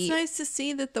 Well, it's nice to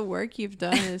see that the work you've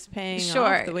done is paying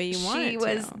off the way you want She it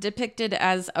was to. depicted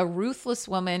as a ruthless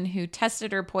woman who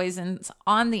tested her poisons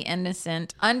on the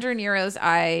innocent. Under Nero's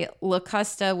eye,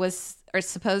 Locusta was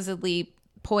supposedly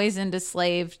poisoned a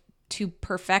slave to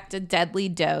perfect a deadly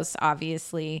dose.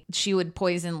 Obviously, she would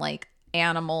poison like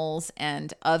animals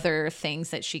and other things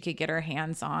that she could get her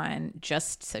hands on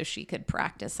just so she could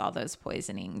practice all those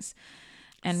poisonings.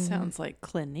 And Sounds like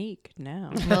Clinique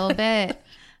now. a little bit.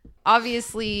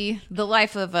 Obviously, the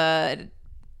life of a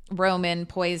Roman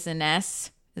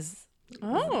poisoness is,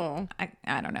 Oh.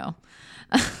 I don't know.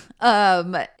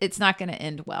 It's not going to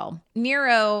end well.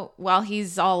 Nero, while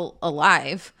he's all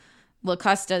alive,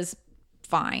 Locusta's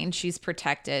fine. She's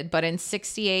protected. But in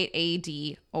 68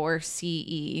 AD or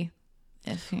CE,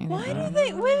 if you Why know. do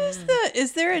they? What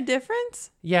is there a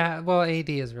difference? Yeah. Well, AD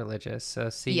is religious, so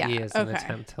CE Yeah, is an okay.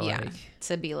 attempt to Yeah, like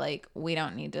to be like, we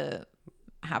don't need to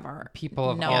have our people of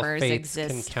all numbers faiths can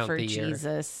exist count for the year.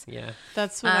 Jesus. Yeah.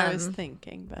 That's what I was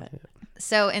thinking, but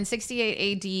So in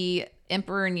 68 AD,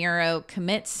 Emperor Nero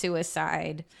commits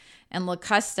suicide, and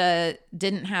Locusta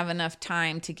didn't have enough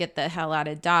time to get the hell out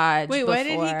of Dodge. wait, why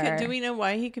did before- he? Do we know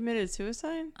why he committed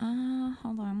suicide?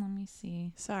 Hold on, let me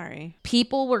see. Sorry.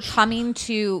 People were coming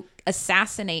to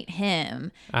assassinate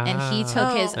him, and he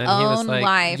took his And he was own like,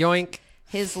 life. yoink.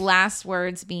 His last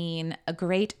words being, "A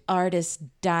great artist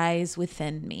dies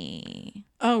within me."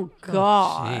 Oh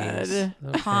God. Jeez.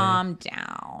 Okay. Calm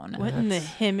down. What in the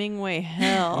Hemingway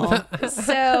hell?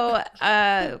 So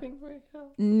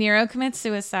Nero commits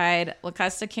suicide.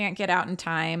 Locusta can't get out in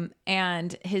time,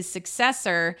 and his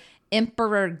successor,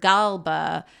 Emperor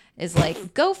Galba, is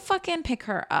like, go fucking pick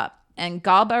her up. And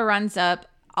Galba runs up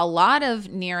a lot of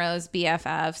Nero's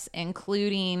BFFs,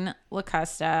 including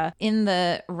Locusta, in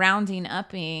the rounding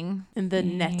upping. And the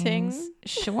netting.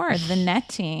 Sure, the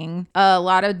netting. A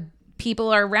lot of people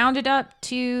are rounded up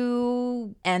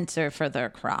to answer for their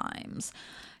crimes.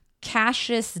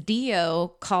 Cassius Dio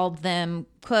called them,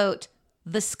 quote,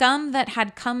 the scum that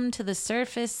had come to the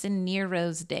surface in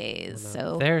Nero's days.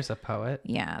 So There's a poet.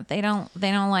 yeah, they don't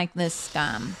like this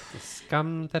scum. The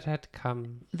scum that had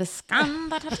come. The scum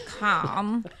that had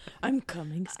come. I'm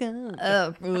coming, scum.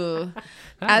 Ooh.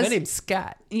 Hi, As- my name's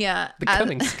Scott. Yeah.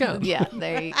 Becoming scum. Yeah,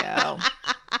 there you go.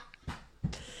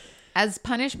 As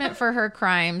punishment for her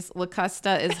crimes,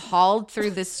 Locusta is hauled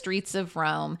through the streets of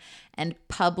Rome and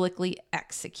publicly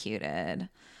executed.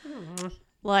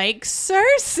 like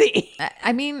Cersei.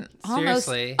 I mean, almost.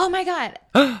 Seriously. Oh my God.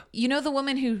 You know the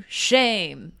woman who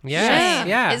Shame. Yes, Shame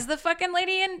yeah. is the fucking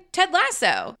lady in Ted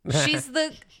Lasso. She's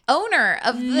the owner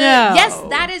of the. No. Yes,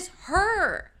 that is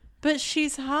her. But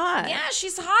she's hot. Yeah,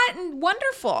 she's hot and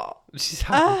wonderful. She's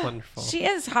wonderful. She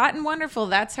is hot and wonderful.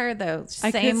 That's her though.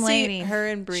 I could Same see lady. her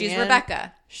and Brienne. She's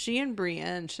Rebecca. She and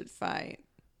Brienne should fight.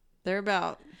 They're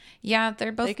about. Yeah,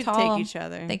 they're both They could tall. take each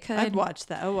other. They could. I'd watch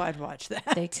that. Oh, I'd watch that.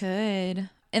 They could.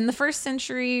 In the first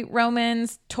century,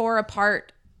 Romans tore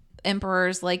apart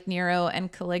emperors like Nero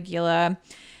and Caligula,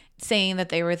 saying that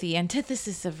they were the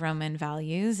antithesis of Roman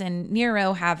values. And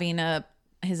Nero having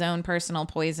his own personal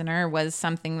poisoner was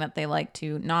something that they like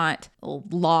to not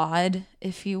laud,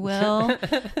 if you will.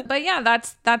 But yeah,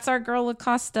 that's our girl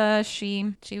Acosta.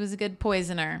 She was a good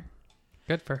poisoner.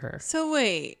 Good for her. So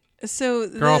wait. So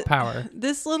Girl power.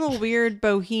 This little weird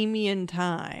bohemian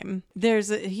time.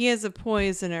 He has a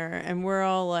poisoner, and we're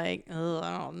all like, "Ugh,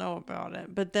 I don't know about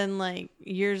it." But then, like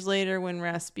years later, when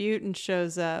Rasputin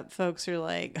shows up, folks are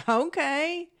like,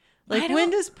 "Okay." Like, when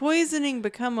does poisoning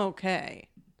become okay?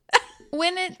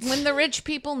 When the rich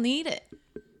people need it.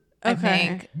 I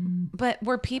think. But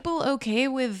were people okay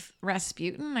with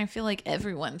Rasputin? I feel like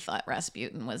everyone thought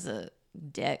Rasputin was a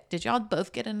dick. Did y'all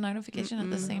both get a notification at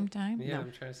the same time? Yeah,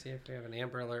 I'm trying to see if we have an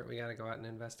Amber Alert. We got to go out and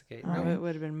investigate. Oh, it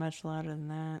would have been much louder than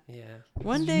that. Yeah.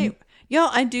 One day, y'all,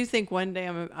 I do think one day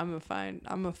I'm gonna find.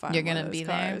 You're one gonna of those be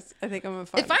there? cars. I think I'm gonna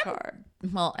find If a I'm- car.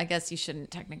 Well, I guess you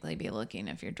shouldn't technically be looking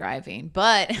if you're driving.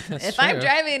 But if I'm true.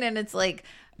 driving and it's like,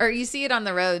 or you see it on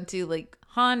the road too, like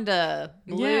Honda,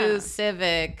 Blue Yeah.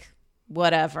 Civic,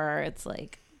 whatever. It's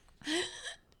like,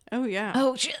 Oh yeah.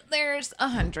 oh shit, there's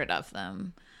 100 of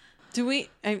them. Do we?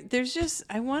 I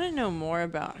want to know more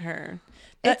about her.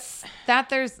 It's that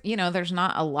there's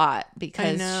not a lot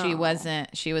because she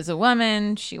know. was a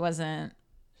woman. She wasn't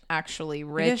actually I guess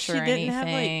rich she or didn't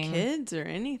anything. have like kids or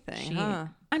anything, huh?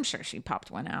 I'm sure she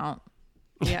popped one out.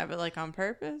 Yeah, but like on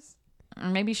purpose. Or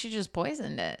maybe she just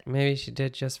poisoned it. Maybe she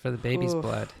did just for the baby's Oof.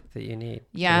 blood that you need.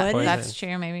 Yeah, What if- that's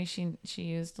true. Maybe she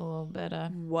used a little bit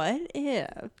of. What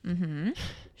if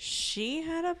she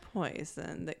had a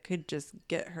poison that could just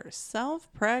get herself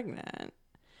pregnant,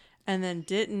 and then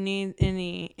didn't need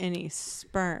any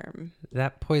sperm?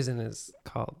 That poison is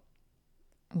called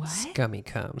What? scummy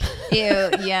cum.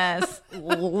 Ew, yes.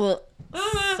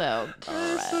 So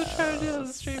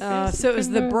gross. So it was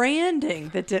the branding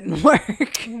that didn't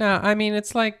work. No, I mean,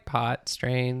 it's like pot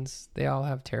strains. They all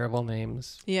have terrible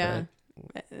names. Yeah.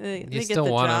 but- They You get still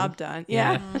the want 'em. job done.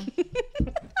 Yeah.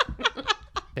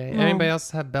 Okay. Anybody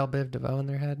else have Belle Biv DeVoe in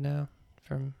their head now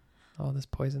from all this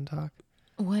poison talk?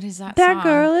 What is that That song?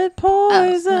 girl is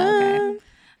poison.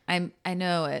 okay. I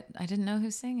know it. I didn't know who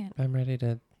sang it. I'm ready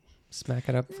to smack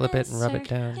it up, flip it, and rub it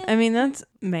down. I mean, that's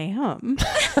mayhem.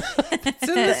 It's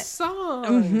in the song.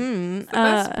 Mm-hmm. It's the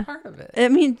best part of it. I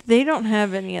mean, they don't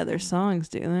have any other songs,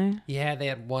 do they? Yeah, they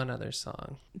had one other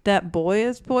song. That boy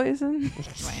is poison.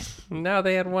 Right. No,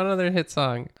 they had one other hit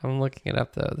song. I'm looking it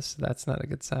up though. That's not a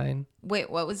good sign. Wait,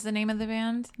 what was the name of the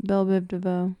band? Belle Biv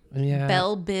DeVoe. Yeah.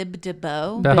 Belle Bib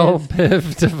DeVoe. Belle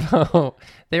Biv DeVoe.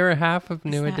 They were half of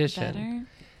New Is that Edition.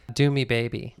 better? Do Me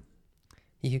Baby.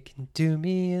 You can do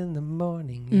me in the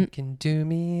morning. You can do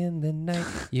me in the night.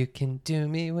 You can do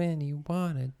me when you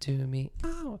want to do me.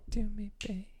 Oh, do me,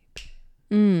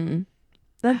 baby.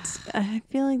 That's. I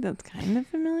feel like that's kind of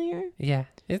familiar. Yeah,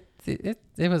 it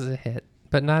was a hit,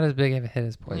 but not as big of a hit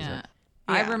as Poison. Yeah.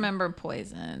 I Yeah. remember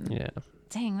Poison. Yeah.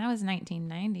 Dang, that was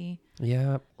 1990.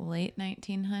 Yeah. Late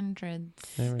 1900s.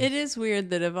 It is weird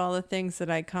that of all the things that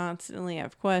I constantly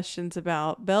have questions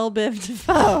about, Belle Biv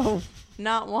DeVoe,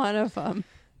 not one of them.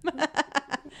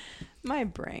 My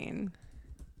brain.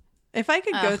 If I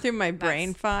could go through my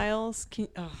brain files,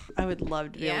 I would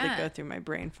love to be able to Yeah. go through my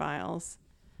brain files.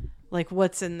 Like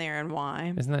what's in there and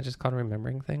why. Isn't that just called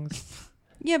remembering things?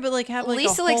 Yeah, but like have like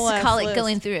Lisa a likes whole to ass call it list.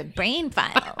 going through a brain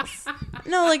files.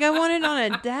 No, like I want it on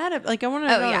a data. Like I want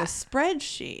it Oh, on yeah. a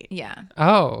spreadsheet. Yeah.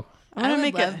 Oh, I want to would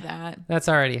make love it. that. that's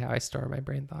already how I store my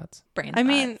brain thoughts. Brain I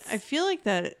mean, thoughts. I feel like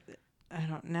that. I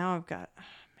don't. Now I've got.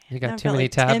 You got I've too many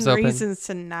like tabs 10 open. reasons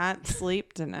to not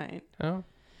sleep tonight. Oh,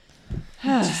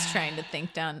 just trying to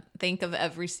think of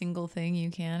every single thing you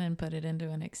can and put it into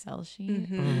an Excel sheet.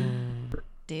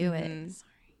 Do it. Sorry.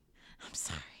 I'm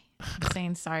sorry. I'm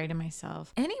saying sorry to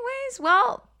myself. Anyways,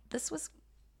 well, this was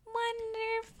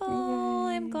wonderful.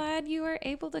 I'm glad you were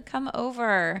able to come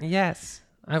over. yes.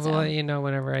 I will So, let you know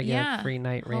whenever I get yeah. a free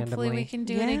night randomly. Hopefully we can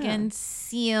do it Yeah. again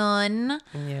soon.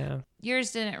 Yeah.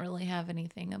 Yours didn't really have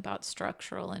anything about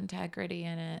structural integrity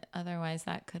in it. Otherwise,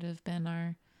 that could have been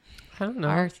I don't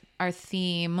know. our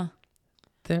theme.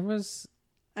 There was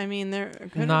I mean, there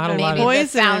could Not have a been lot of- Maybe the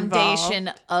poison foundation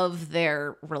involved. of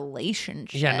their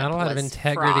relationship. Yeah, not a lot of was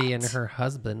integrity in fraught. her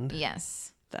husband.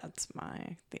 Yes. That's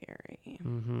my theory.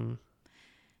 Mm-hmm.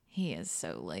 He is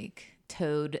so like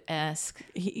Toad-esque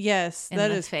Yes, in that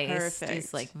the is face. perfect.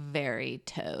 He's like very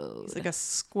Toad. He's like a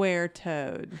square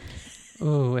toad,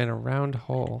 Ooh, in a round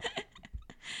hole.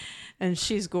 and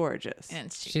she's gorgeous.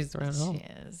 and She's the round hole. She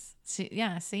is.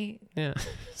 Yeah, see? Yeah.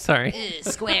 Sorry.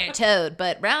 Square Toad,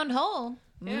 but round hole.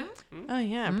 Yeah. Oh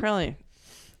yeah, probably.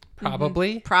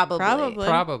 Probably. Probably. Probably.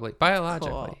 Probably.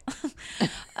 Biologically.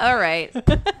 All right.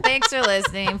 Thanks for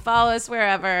listening. Follow us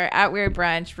wherever at Weird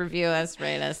Brunch. Review us,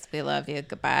 rate us. We love you.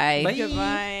 Goodbye. Bye.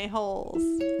 Goodbye, holes.